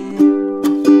bit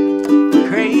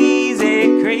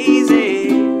crazy,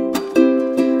 crazy,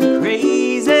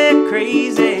 crazy,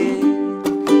 crazy.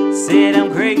 Said I'm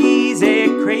crazy,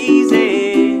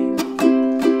 crazy,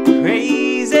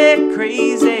 crazy,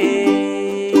 crazy.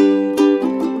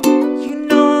 You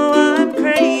know I'm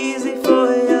crazy for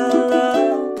your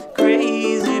love,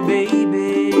 crazy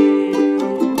baby.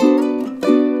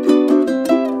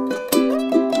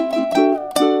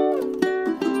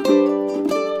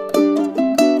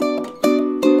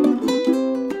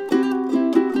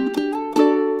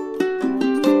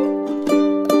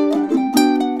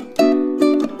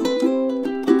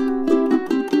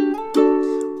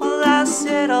 Well, I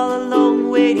sit all alone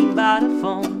waiting by the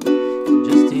phone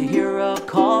just to hear a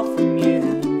call from you.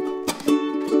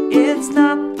 It's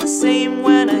not the same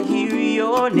when I hear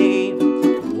your name.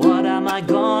 What am I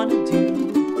gonna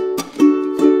do?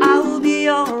 I will be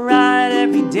alright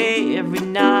every day, every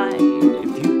night,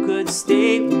 if you could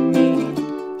stay with me.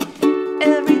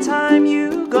 Every time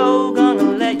you go,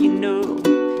 gonna let you know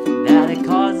that it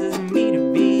causes me to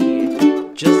be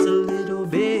just a little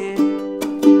bit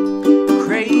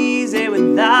crazy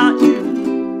without you.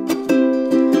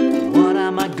 What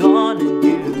am I gonna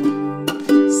do?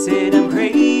 Said I'm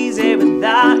crazy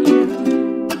without you.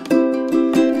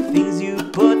 The things you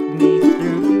put me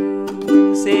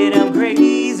through. Said I'm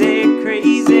crazy,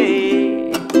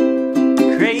 crazy,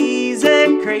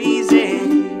 crazy, crazy.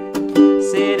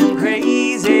 Said I'm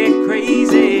crazy,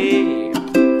 crazy,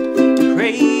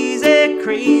 crazy,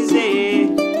 crazy.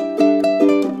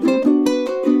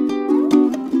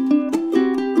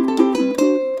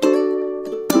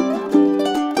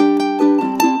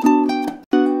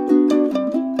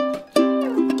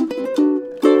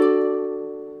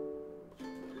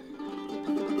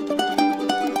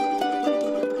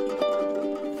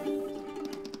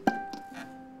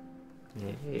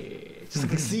 Hey, just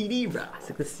like a CD, bro. It's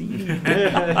like a CD.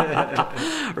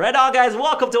 Right on, guys.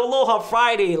 Welcome to Aloha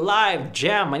Friday Live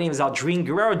Jam. My name is Aldrin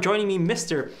Guerrero. Joining me,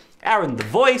 Mr. Aaron the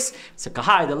Voice,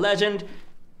 Sakahai the Legend.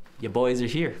 Your boys are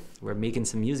here. We're making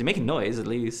some music, making noise at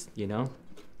least, you know.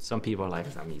 Some people are like,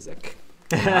 it's not music.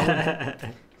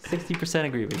 60%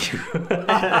 agree with you.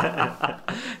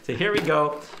 So here we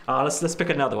go. Let's pick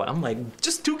another one. I'm like,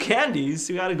 just 2 candies.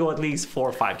 We gotta go at least 4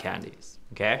 or 5 candies.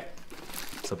 Okay.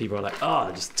 So people are like, oh,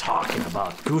 they're just talking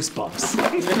about Goosebumps.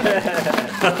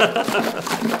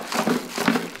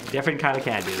 Different kind of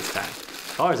candy this time.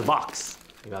 Oh, there's a box.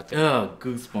 Oh,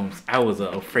 Goosebumps. I was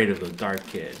afraid of the dark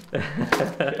kid.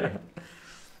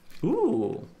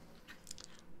 Ooh.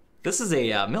 This is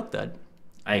a milk dud.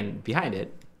 And behind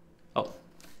it, oh,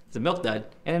 it's a milk dud.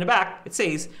 And in the back, it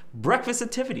says Breakfast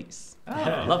at Tiffany's. Oh.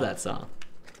 I love that song.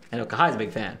 I know Kahai's a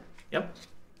big fan. Yep.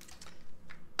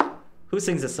 Who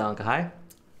sings this song, Kahai?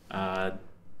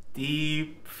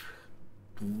 Deep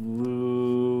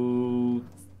Blue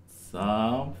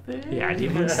something? Yeah,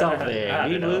 Deep Blue something.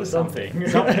 Deep Blue something.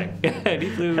 Something.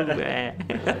 Deep Blue.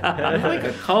 Like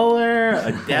a color,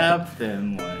 a depth,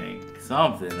 and like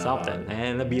something. Something.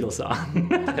 And the Beatles song.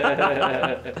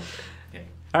 Okay.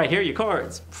 All right, here are your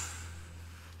chords.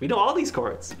 We know all these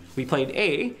chords. We played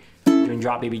A during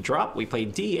Drop Baby Drop. We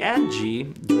played D and G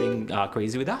during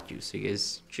Crazy Without You. So you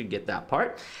guys should get that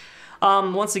part.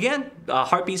 Once again,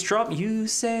 heartbeats drop. You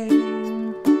say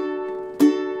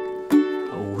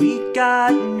we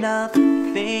got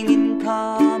nothing in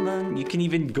common. You can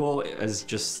even go as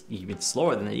just even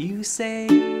slower than that. You say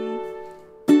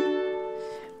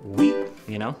we,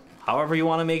 you know, however you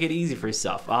want to make it easy for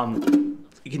yourself.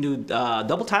 You can do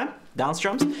double time, down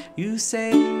strums. You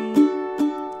say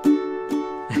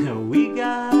we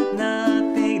got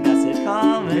nothing that's in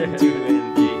common to it.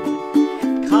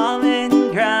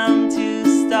 Common ground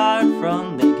to start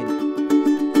from. Then you can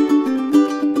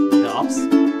the ups. You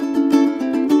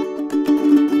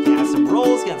can have some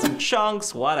rolls, get some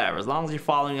chunks, whatever. As long as you're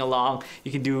following along,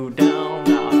 you can do down,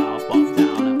 down, up, up,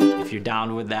 down, up. If you're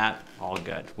down with that, all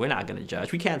good. We're not gonna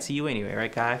judge. We can't see you anyway,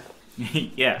 right, Kai?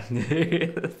 Yeah.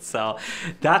 So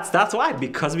that's why,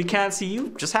 because we can't see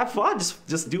you, just have fun.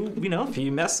 Just do, you know, if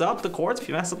you mess up the chords, if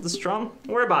you mess up the strum,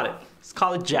 don't worry about it. Just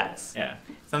call it jazz. Yeah.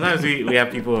 Sometimes we have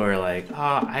people who are like, oh,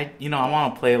 I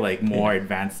want to play like more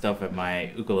advanced stuff at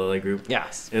my ukulele group.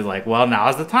 Yes. It's like, well,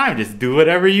 now's the time. Just do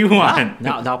whatever you want.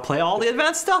 Now play all the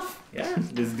advanced stuff. Yeah.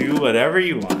 Just do whatever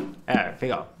you want. All right, here we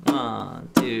go. 1,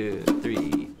 2,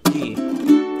 3, G.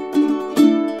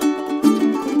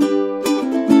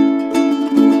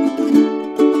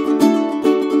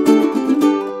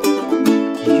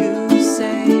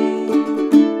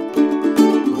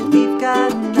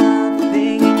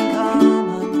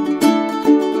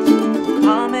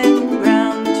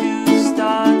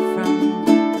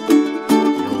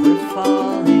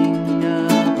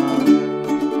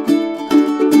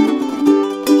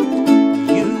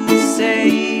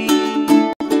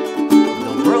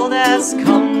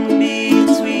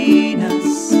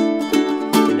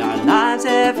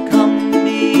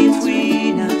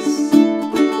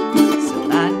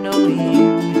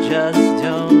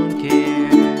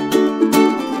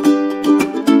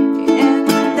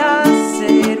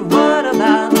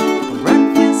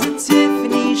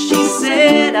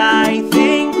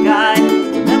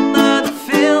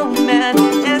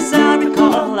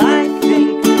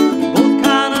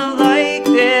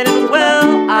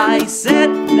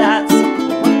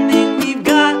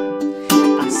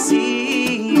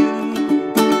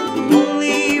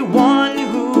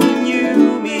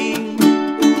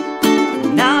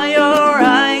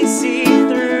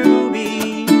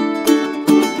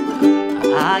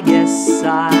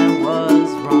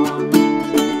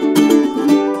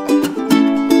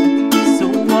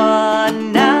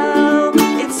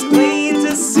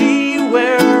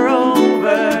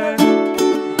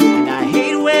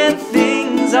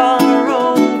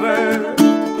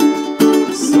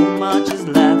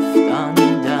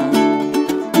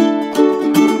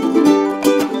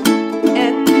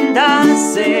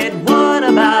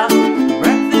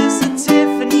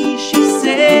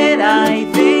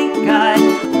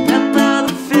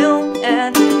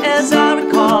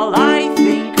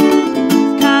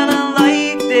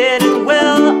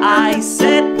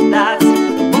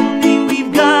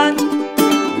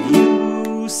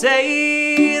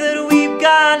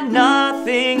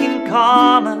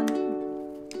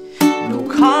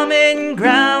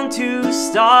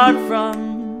 Start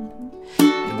from,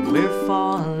 and we're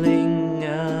falling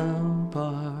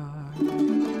apart.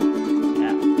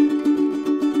 Yeah.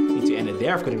 Need to end it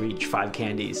there if we're gonna reach 5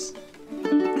 candies.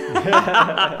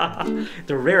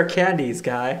 The rare candies,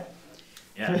 Guy.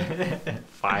 Yeah.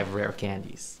 5 rare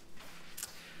candies.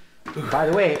 By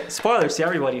the way, spoilers to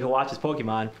everybody who watches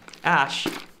Pokemon. Ash.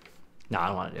 No, I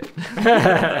don't want to do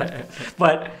it.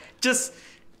 But just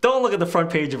don't look at the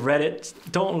front page of Reddit.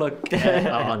 Don't look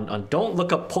don't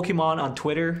look up Pokemon on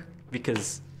Twitter,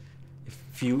 because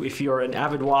if you're an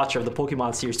avid watcher of the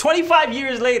Pokemon series, 25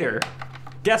 years later,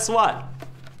 guess what?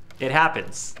 It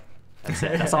happens. That's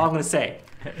it. That's all I'm gonna say.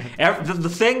 The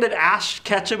thing that Ash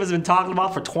Ketchum has been talking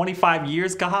about for 25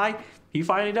 years, Kahai, he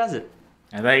finally does it.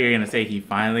 I thought you were gonna say he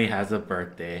finally has a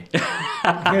birthday.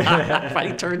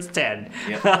 Finally turns 10.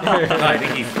 Yeah. No, I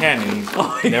think he's 10 and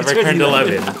he never turns turned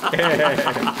 11.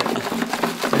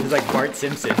 He's like Bart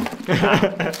Simpson.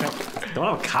 Don't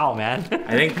have a cow, man.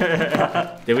 I think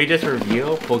did we just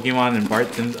reveal Pokemon and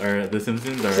Bart or The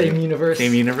Simpsons are Same universe.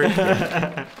 Same universe.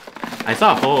 Yeah. I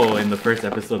saw Ho in the first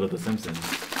episode of The Simpsons.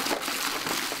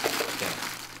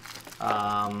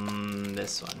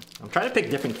 This one. I'm trying to pick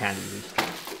different candies.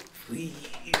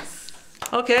 Please.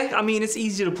 Okay, I mean it's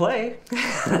easy to play.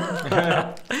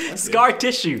 Scar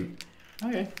tissue.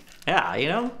 Okay. Yeah, you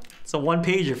know, it's a one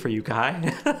pager for you,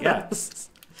 Kai. Yes.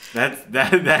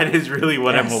 That is really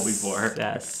what I'm hoping for.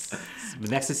 Yes.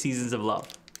 Next is Seasons of Love.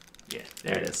 Yeah.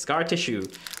 There it is. Scar Tissue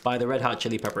by the Red Hot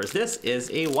Chili Peppers. This is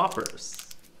a Whoppers.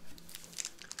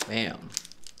 Bam.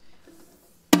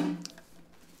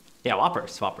 Yeah,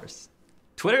 Whoppers.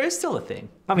 Twitter is still a thing.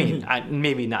 I mean,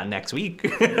 maybe not next week or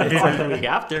the week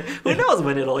after. Who knows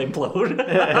when it'll implode?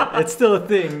 It's still a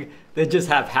thing. They just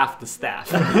have half the staff.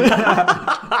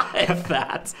 If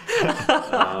that.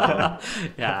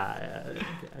 Yeah.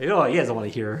 You know, you guys don't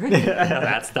want to hear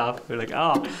that stuff. We're like,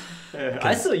 oh.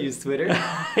 I still use Twitter.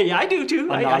 Yeah, I do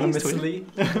too. Anonymously.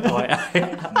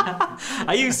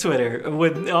 I use Twitter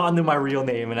under my real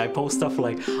name, and I post stuff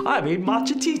like, I made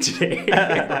matcha tea today.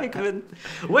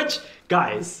 Which,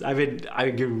 guys, I've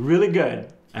been really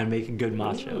good at making good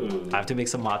matcha. Ooh. I have to make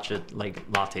some matcha like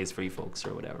lattes for you folks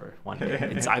or whatever one day.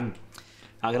 I'm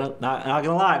not gonna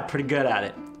lie, I'm pretty good at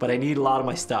it, but I need a lot of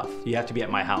my stuff. You have to be at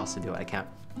my house to do it. I can't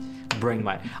bring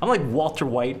my. I'm like Walter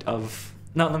White of.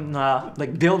 No,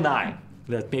 like Bill Nye.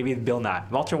 Maybe Bill Nye.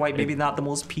 Walter White, maybe not the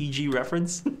most PG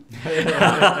reference.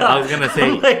 I was gonna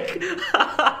say, like,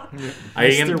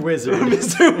 Mr. Wizard.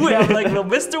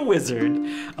 Mr. Wizard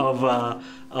of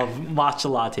matcha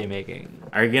latte making.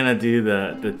 are you gonna do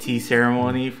the tea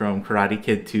ceremony from Karate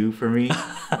Kid 2 for me?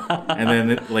 And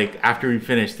then like after we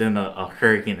finish, then a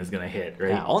hurricane is gonna hit, right?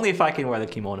 Yeah, only if I can wear the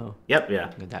kimono. Yep,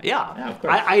 yeah. Yeah, of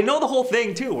course. I know the whole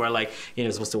thing too, where like you're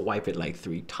supposed to wipe it like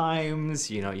 3 times.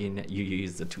 You know, you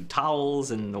use the 2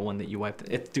 towels and the one that you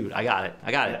wiped. Dude, I got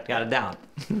it down.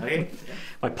 Okay.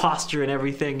 My posture and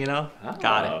everything, you know. Oh,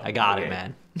 I got it, okay.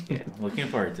 man. Yeah, I'm looking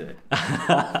forward to it.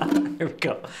 Here we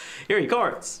go. Here are your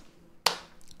chords.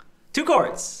 2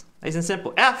 chords. Nice and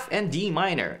simple. F and D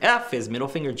minor. F is middle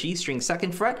finger G string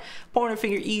 2nd fret, pointer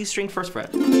finger E string 1st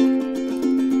fret.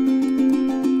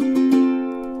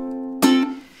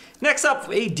 Next up,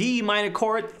 a D minor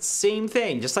chord, same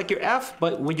thing, just like your F,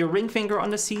 but with your ring finger on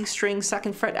the C string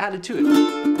 2nd fret added to it.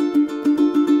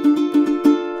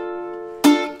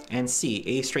 And C,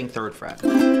 A string 3rd fret.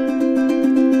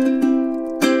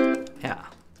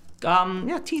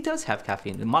 Yeah, tea does have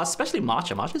caffeine, especially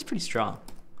matcha. Matcha is pretty strong.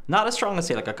 Not as strong as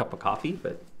say like a cup of coffee,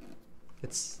 but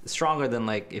it's stronger than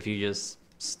like if you just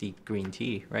steep green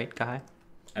tea, right, Kai?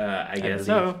 I guess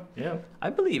so. Yeah. I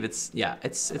believe it's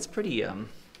pretty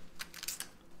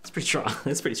it's pretty strong.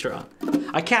 It's pretty strong.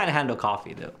 I can't handle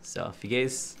coffee though, so if you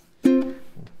guys want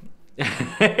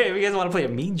to play a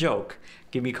mean joke,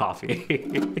 give me coffee.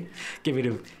 Give me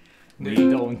the.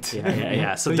 Don't.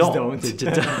 Yeah. So Please don't. don't. This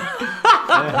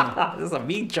is a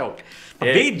mean joke.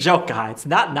 Mean joke, guy. It's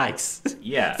not nice.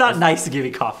 Yeah. It's not nice to give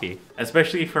me coffee.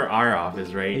 Especially for our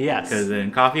office, right? Yes. Because then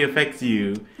coffee affects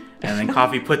you, and then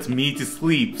coffee puts me to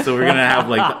sleep. So we're gonna have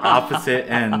like the opposite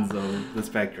ends of the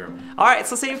spectrum. All right,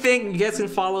 so same thing. You guys can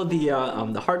follow the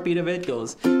heartbeat of it.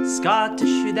 Goes Scott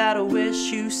tissue that I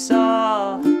wish you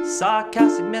saw,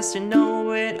 sarcastic Mr.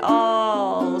 Know It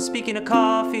All. Speaking of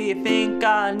coffee, I think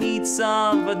I need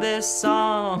some for this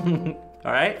song.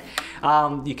 All right,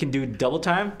 you can do double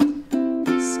time.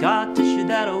 Scott tissue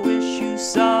that I wish you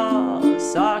saw,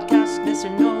 sarcastic Mr.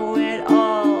 Know It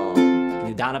All. Can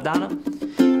you down up, down up?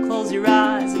 Close your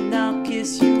eyes and I'll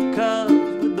kiss you, cause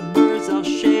with the birds I'll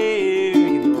share.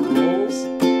 You can do rolls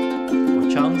or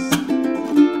chunks.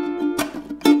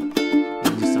 You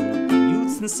can do some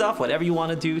mutes and stuff, whatever you want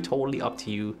to do, totally up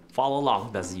to you. Follow along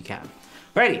as best as you can.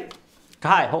 Ready?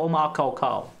 Kai, ho ma ko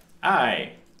ko.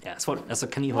 Aye. Yeah, that's what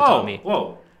Kaniho taught me.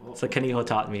 Whoa. That's what Kaniho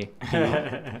taught me.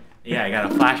 Yeah, I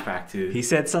got a flashback to. He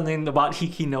said something about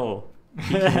hiki no.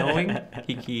 Hiki knowing?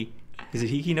 Hiki. Is it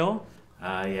hiki no?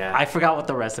 Yeah. I forgot what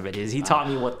the rest of it is. He taught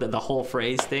me what the whole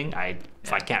phrase thing. I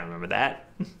can't remember that.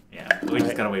 Yeah, we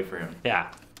just gotta wait for him.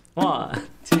 Yeah. 1,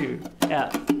 2,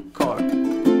 yeah, chord.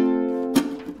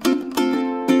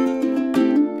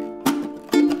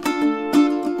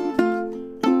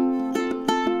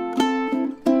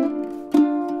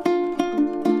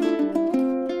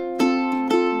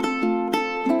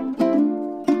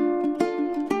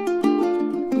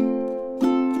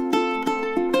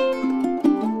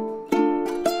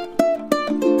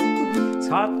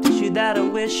 Soft tissue that I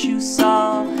wish you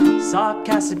saw.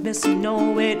 Sarcastic, missing,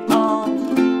 know it all.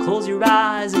 Close your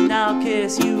eyes and I'll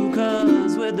kiss you,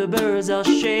 'cause with the birds I'll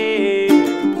share.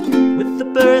 With the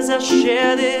birds I'll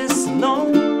share this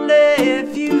lonely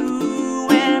view.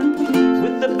 And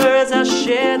with the birds I'll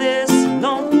share this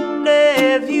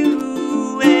lonely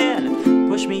view. And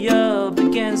push me up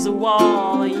against the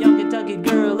wall, a young Kentucky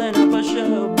girl in a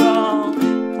push-up bra.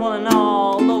 Pulling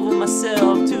all over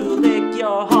myself to lick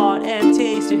your heart and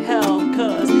taste your health.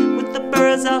 'Cause with the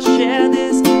birds I'll share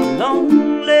this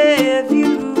lonely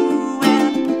view.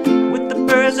 And with the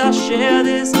birds I'll share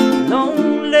this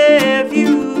lonely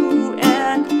view.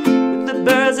 And with the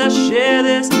birds I'll share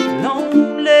this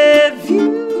lonely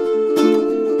view.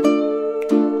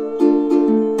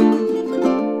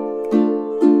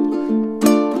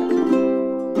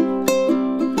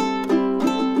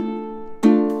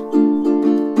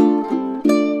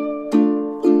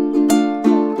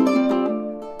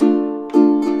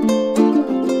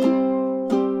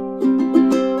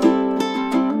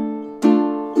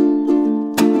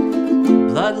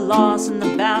 Blood loss in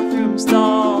the bathroom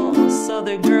stall.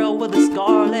 Southern girl with a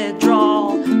scarlet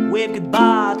drawl. Wave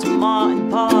goodbye to Ma and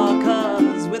Pa,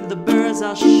 'cause with the birds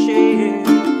I'll share.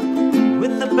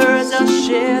 With the birds I'll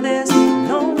share this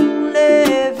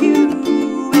lonely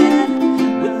view.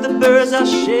 And with the birds I'll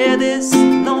share this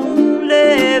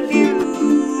lonely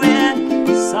view. And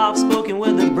soft spoken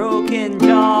with a broken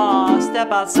jaw.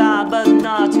 Step outside but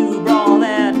not to brawl.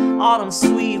 And autumn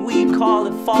sweet, we call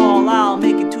it fall. I'll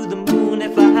make it to the moon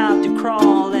if I have to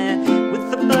crawl. And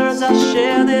with the birds I'll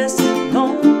share this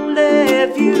lonely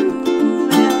view.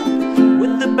 And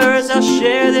with the birds I'll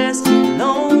share this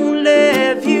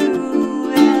lonely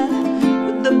view. And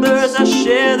with the birds I'll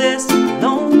share this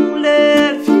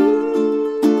lonely view.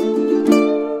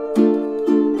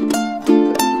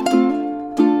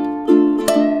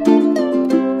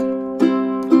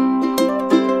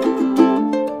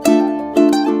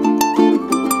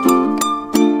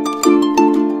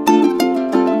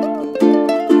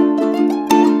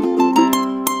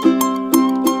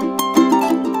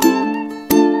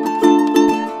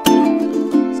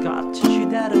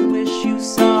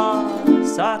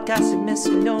 Sarcastic, miss,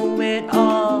 you know it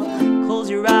all. Close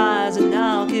your eyes and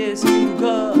I'll kiss you,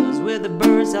 'cause with the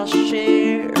birds I'll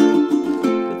share.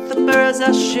 With the birds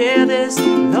I'll share this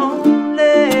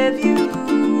lonely view.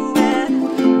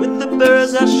 And with the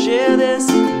birds I'll share this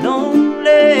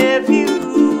lonely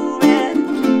view.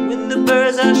 And with the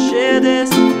birds I'll share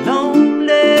this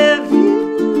lonely view.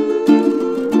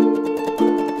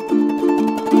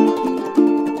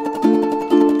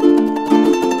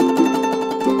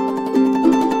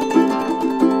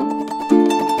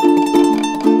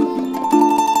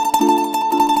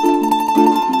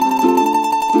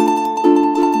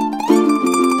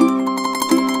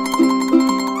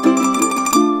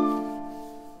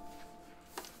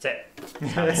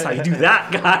 That's how you do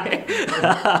that, guy.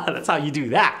 That's how you do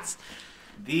that.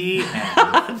 The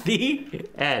end. The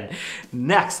end.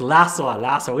 Next, last one.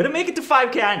 We're gonna make it to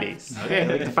 5 candies. Okay,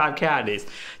 make it to 5 candies.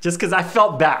 Just because I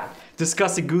felt bad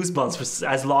discussing Goosebumps for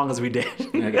as long as we did.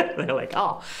 Okay. They're like,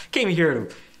 oh, came here.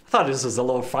 I thought this was a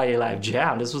little Friday Live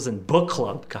Jam. This was in book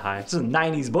club, guy. This is a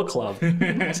 90s book club.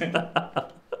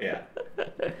 Yeah.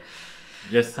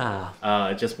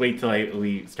 Just wait till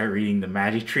we start reading the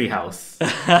Magic Tree House.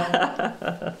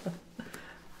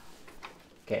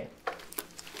 Okay.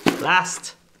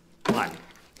 Last one.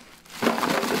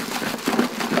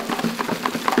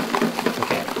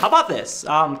 Okay. How about this?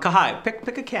 Kahai,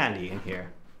 pick a candy in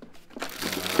here.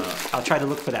 I'll try to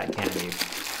look for that candy.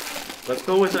 Let's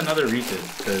go with another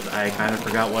Reese's, because I kind of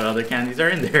forgot what other candies are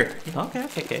in there. Okay.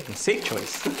 Safe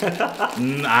choice.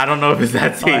 I don't know if it's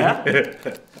that safe. Oh, yeah?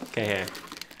 Okay, here.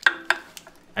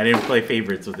 I didn't play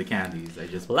favorites with the candies. I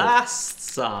just Last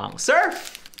song.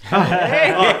 Surf!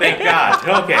 Hey. Oh, thank God.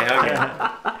 Okay.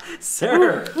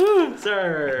 Surf!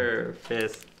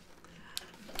 Surface.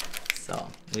 So,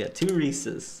 we got 2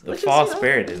 Reese's. The fall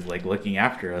spirit is like looking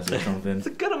after us or something. It's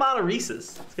a good amount of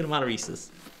Reese's.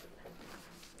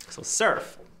 So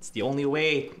surf. It's the only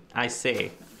way, I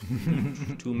say,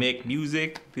 to make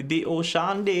music the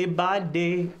ocean day by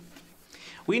day.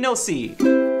 We know C.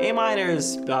 A minor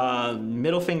is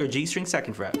middle finger G string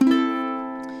 2nd fret.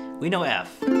 We know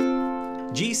F.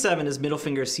 G7 is middle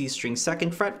finger C string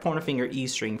 2nd fret, pointer finger E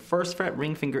string 1st fret,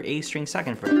 ring finger A string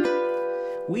 2nd fret.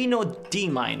 We know D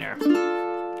minor.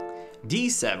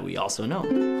 D7 we also know.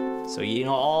 So you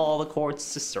know all the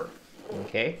chords to surf.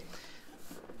 Okay?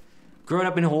 Growing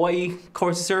up in Hawaii,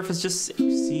 chords to surf is just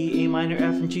C, A minor,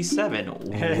 F, and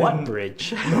G7. What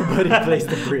bridge? Nobody plays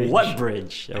the bridge. What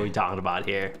bridge are we talking about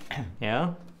here?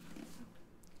 Yeah?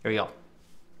 Here we go.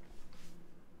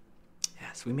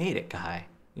 Yes, we made it, guy.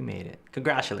 We made it.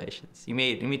 Congratulations. You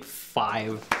made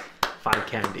five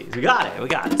candies. We got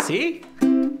it. See?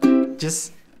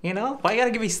 Just, you know, why you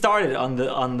gotta get me started on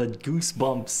the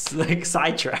Goosebumps like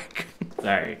sidetrack?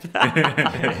 Sorry.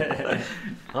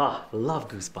 Oh, love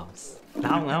Goosebumps.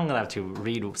 Now I'm gonna have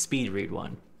to speed read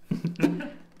one.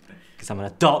 Because I'm an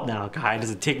adult now, guy. It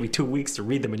doesn't take me 2 weeks to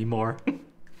read them anymore.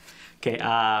 Okay,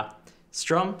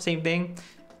 strum, same thing.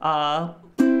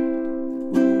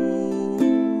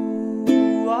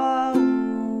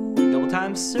 Double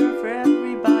time surf for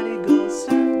everybody, go surf.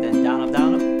 Then down up,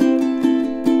 down up.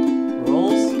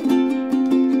 Rolls.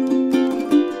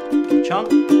 Chunk.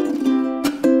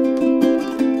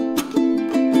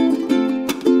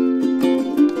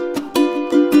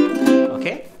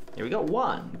 Okay, here we go.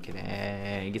 One. Can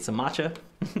I get some matcha?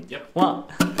 Yep. 1,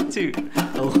 2,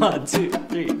 1, 2,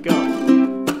 3, go.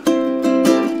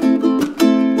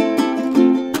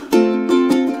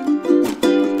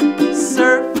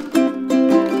 Surf.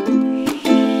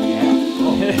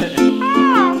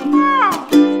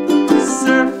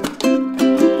 Surf.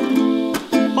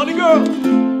 Honey girl.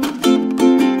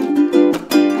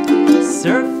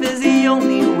 Surf is the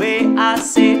only way I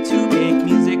say to make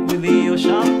music with the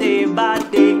ocean day by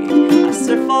day. I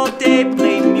surf all day,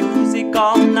 play music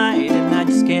all night, and I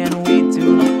just can't wait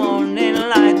till the morning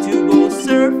light to go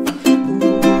surf.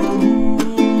 Ooh,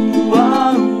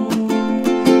 wow.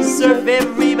 Surf,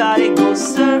 everybody go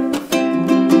surf.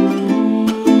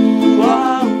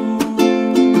 Wow.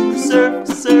 Surf,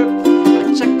 surf.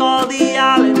 I check all the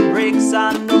island breaks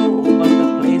I know, but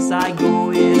the place I go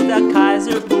is the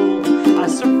Kaiser Bowl. I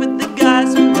surf with the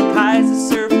guys from the Kaiser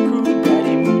Surf Crew,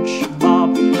 Daddy Mooch,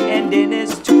 Bob, and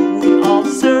Dennis too. We all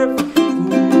surf.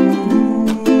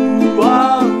 Ooh,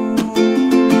 wow.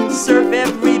 Surf,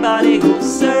 everybody go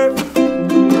surf.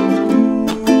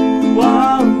 Ooh,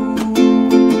 wow.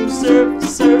 Surf,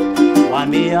 surf.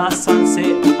 Waimea,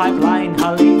 Sunset, Pipeline,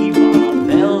 Haleiwa,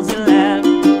 Bells and Lamb,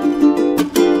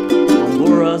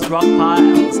 Honduras, Rock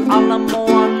Piles, Alamo,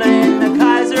 and the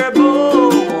Kaiser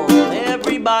Bowl.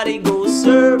 Everybody go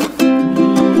surf.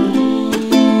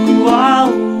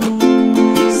 Wow.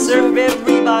 Surf,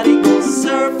 everybody go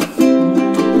surf.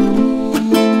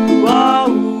 Wow.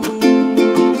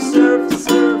 Surf,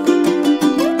 surf.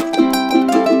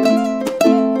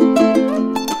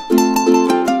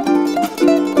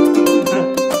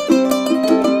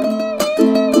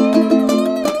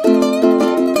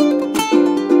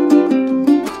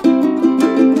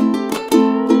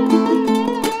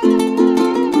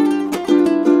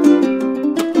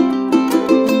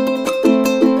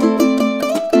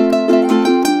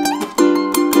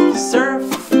 Surf.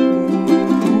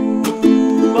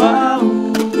 Wow.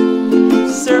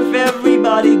 Surf,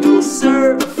 everybody go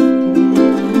surf.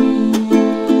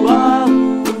 Wow.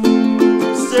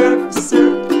 Surf,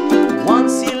 surf.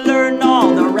 Once you learn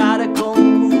all the radical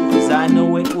moves, I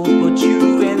know it will put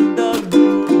you in the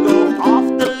groove. Go off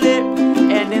the lip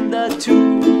and in the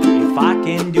tube. If I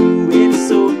can do it,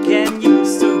 so can you.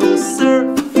 So go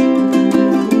surf.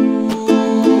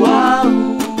 Wow.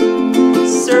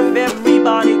 Surf,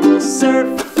 everybody go surf.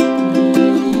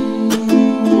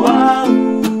 Wow.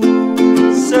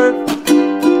 Surf.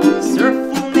 Surf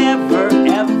will never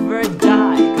ever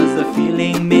die, 'cause the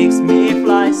feeling makes me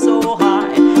fly so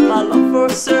high. My love for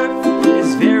surf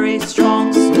is very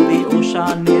strong, so the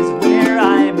ocean is where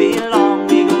I belong.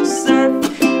 We go surf.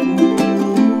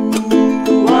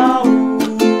 Ooh, wow.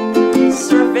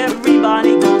 Surf,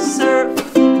 everybody go surf.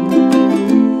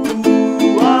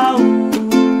 Wow.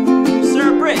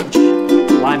 Surf Bridge.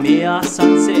 Waimea,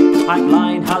 Sunset,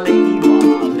 Pipeline,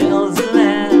 Haleiwa, Bells and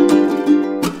Lamb,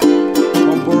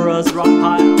 Honduras, Rock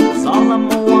Piles,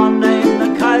 Alamo, and the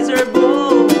Kaiser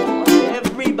Bowl.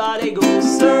 Everybody go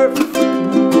surf.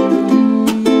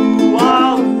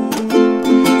 Wow.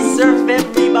 Surf,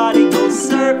 everybody go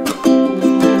surf.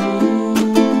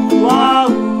 Wow.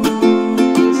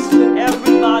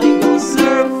 Everybody go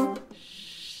surf.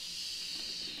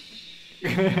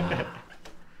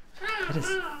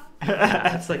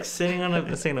 It's like sitting on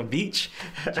a beach,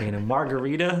 drinking a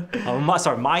margarita.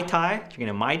 Sorry, Mai Tai. Drinking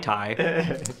a Mai Tai,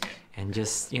 and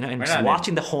just and We're just not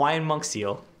watching the Hawaiian monk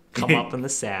seal come up in the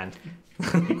sand.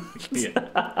 Yeah.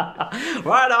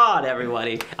 Right on,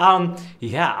 everybody.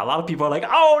 Yeah, a lot of people are like,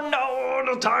 "Oh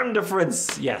no, the time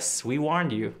difference." Yes, we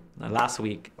warned you last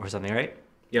week or something, right?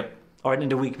 Yep. Or in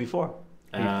the week before.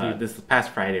 This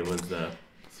past Friday was the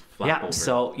flop Yeah. over.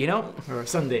 So Or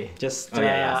Sunday. just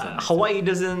Sunday. Hawaii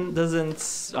doesn't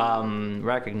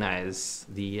recognize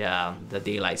the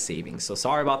daylight savings. So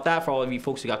sorry about that for all of you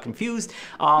folks who got confused.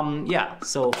 Yeah.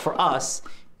 So for us,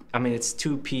 I mean, it's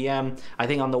 2 p.m. I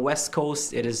think on the West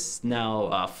Coast it is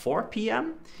now 4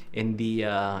 p.m. In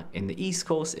the East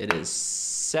Coast it is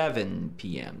 7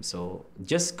 p.m. So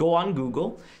just go on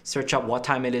Google, search up what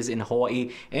time it is in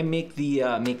Hawaii, and make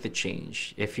the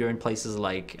change. If you're in places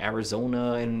like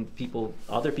Arizona and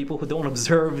other people who don't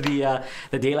observe the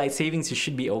daylight savings, you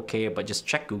should be okay. But just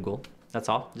check Google. That's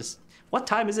all. Just what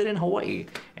time is it in Hawaii?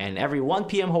 And every 1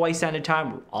 p.m. Hawaii Standard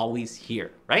Time, we're always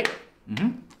here, right? Mm-hmm.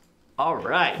 All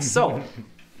right. So,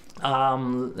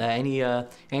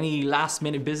 any last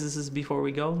minute businesses before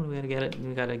we go? We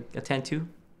gotta attend to.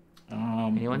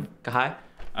 Anyone? Kahai?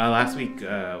 Last week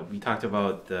we talked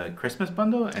about the Christmas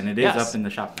bundle, and it is up in the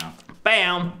shop now.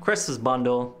 Bam! Christmas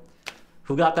bundle.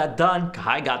 Who got that done?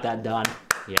 Kahai got that done.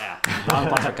 Yeah. Round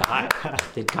of applause for Kahai.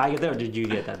 Did Kahai get that, or did you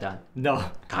get that done? No.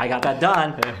 Kahai got that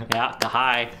done. Yeah,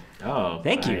 Kahai. Oh,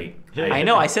 thank you. I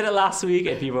know. I said it last week,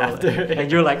 and people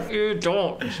and you're like,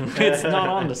 don't. It's not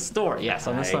on the store. Yes,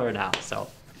 on the store now. So.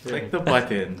 Click the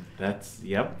button. That's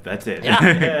it.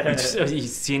 Yeah. You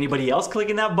see anybody else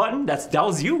clicking that button? That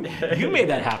was you. You made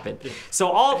that happen.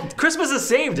 So Christmas is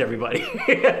saved, everybody.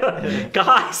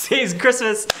 Kahai saves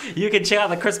Christmas. You can check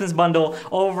out the Christmas bundle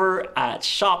over at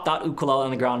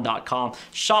shop.ukuleleunderground.com.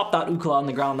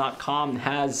 Shop.ukuleleunderground.com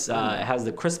has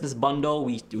the Christmas bundle.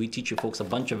 We teach you folks a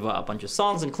bunch of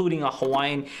songs, including a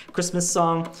Hawaiian Christmas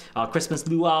song, Christmas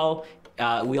luau.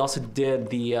 We also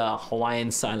did the Hawaiian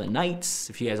Silent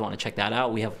Nights. If you guys want to check that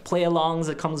out, we have play-alongs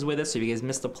that comes with it. So if you guys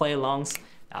missed the play-alongs,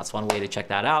 that's one way to check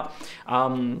that out.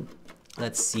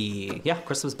 Let's see. Yeah,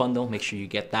 Christmas bundle. Make sure you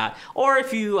get that. Or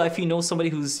if you know somebody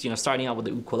who's starting out with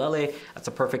the ukulele, that's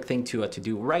a perfect thing to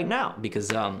do right now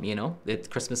because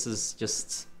Christmas is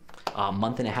just a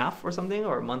month and a half or something,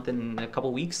 or a month and a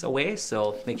couple weeks away.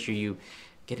 So make sure you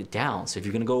get it down. So if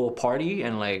you're gonna go to a party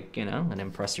and and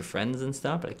impress your friends and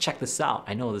stuff, check this out.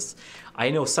 I know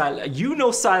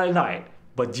Silent Night,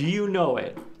 but do you know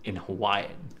it in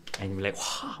Hawaiian? And you're like,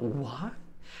 what?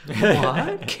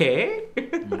 Okay.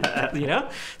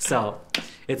 So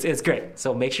it's great.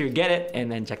 So make sure you get it and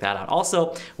then check that out.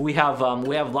 Also, we have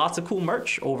lots of cool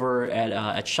merch over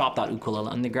at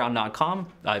shop.ukuleleunderground.com.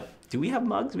 Do we have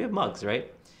mugs? We have mugs, right?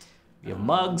 We have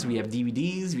mugs, we have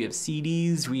DVDs, we have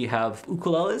CDs, we have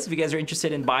ukuleles. If you guys are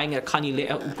interested in buying a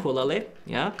kanilea ukulele,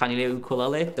 kanilea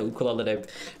ukulele, the ukulele that I've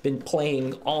been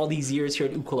playing all these years here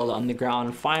at Ukulele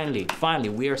Underground. Finally,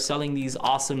 we are selling these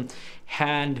awesome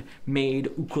handmade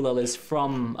ukuleles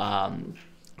from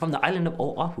the island of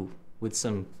Oahu with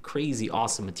some crazy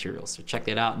awesome materials. So check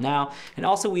that out now. And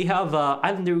also we have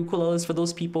islander ukuleles for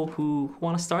those people who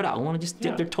want to start out, who want to just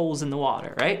dip their toes in the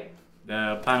water, right?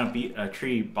 The Plant a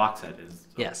Tree box set is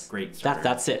great.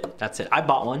 That's it. I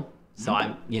bought one, so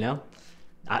I'm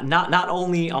not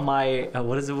only on my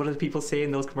what do people say in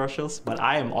those commercials, but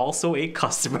I am also a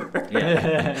customer.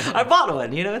 I bought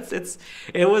one.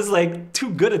 It was like too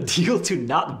good a deal to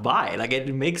not buy. Like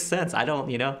it makes sense. I don't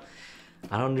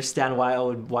understand why I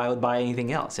would buy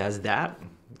anything else. It has that.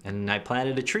 And I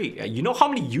planted a tree. You know how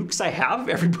many ukes I have,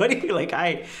 everybody?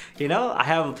 I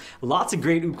have lots of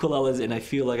great ukuleles, and I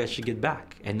feel like I should get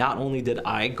back. And not only did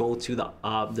I go to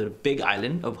the big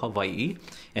island of Hawaii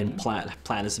and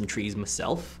planted some trees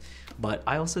myself, but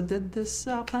I also did this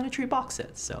plant a tree box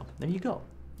set. So there you go.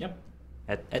 Yep.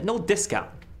 At no discount.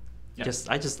 Yep.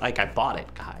 I bought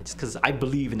it, guys, just because I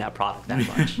believe in that product that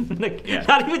much.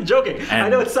 Not even joking. And I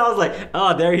know it sounds like,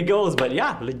 oh, there he goes, but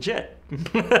yeah, legit.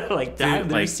 I have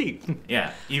the receipt.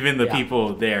 Yeah, even the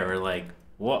people there were like,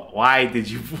 "What? Why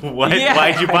did you?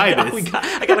 Why'd you buy this?"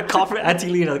 I got a call from Auntie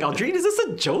Lena, like, "Aldrine, is this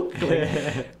a joke?"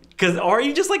 Or are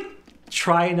you just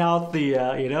trying out the,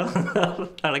 I'm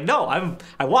like, no,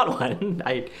 I want one.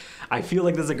 I feel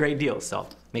like this is a great deal. So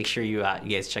make sure you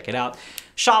guys check it out.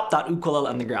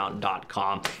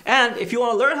 Shop.ukuleleunderground.com. And if you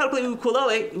want to learn how to play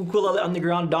ukulele,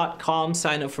 ukuleleunderground.com.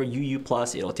 Sign up for UU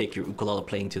Plus. It'll take your ukulele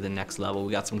playing to the next level.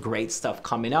 We got some great stuff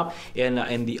coming up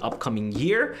in the upcoming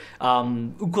year.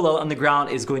 Ukulele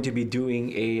Underground is going to be doing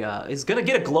is going to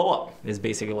get a glow up, is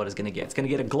basically what it's going to get. It's going to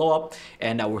get a glow up,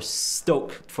 and we're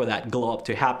stoked for that glow up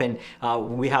to happen.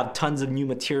 We have tons of new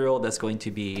material that's going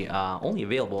to be only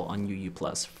available on UU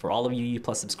Plus. For all of UU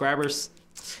Plus subscribers,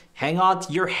 hang on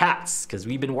to your hats, because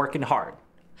we've been working hard.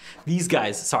 These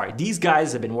guys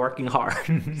have been working hard,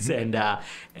 and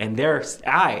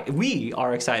we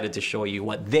are excited to show you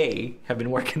what they have been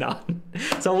working on.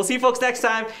 So we'll see you folks next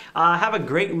time. Have a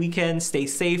great weekend. Stay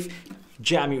safe.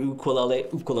 Jam your ukulele,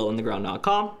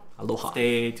 ukuleleunderground.com. Aloha.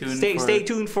 Stay tuned. Stay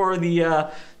tuned for the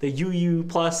UU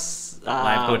Plus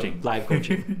live coaching. Live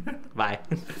coaching. Bye.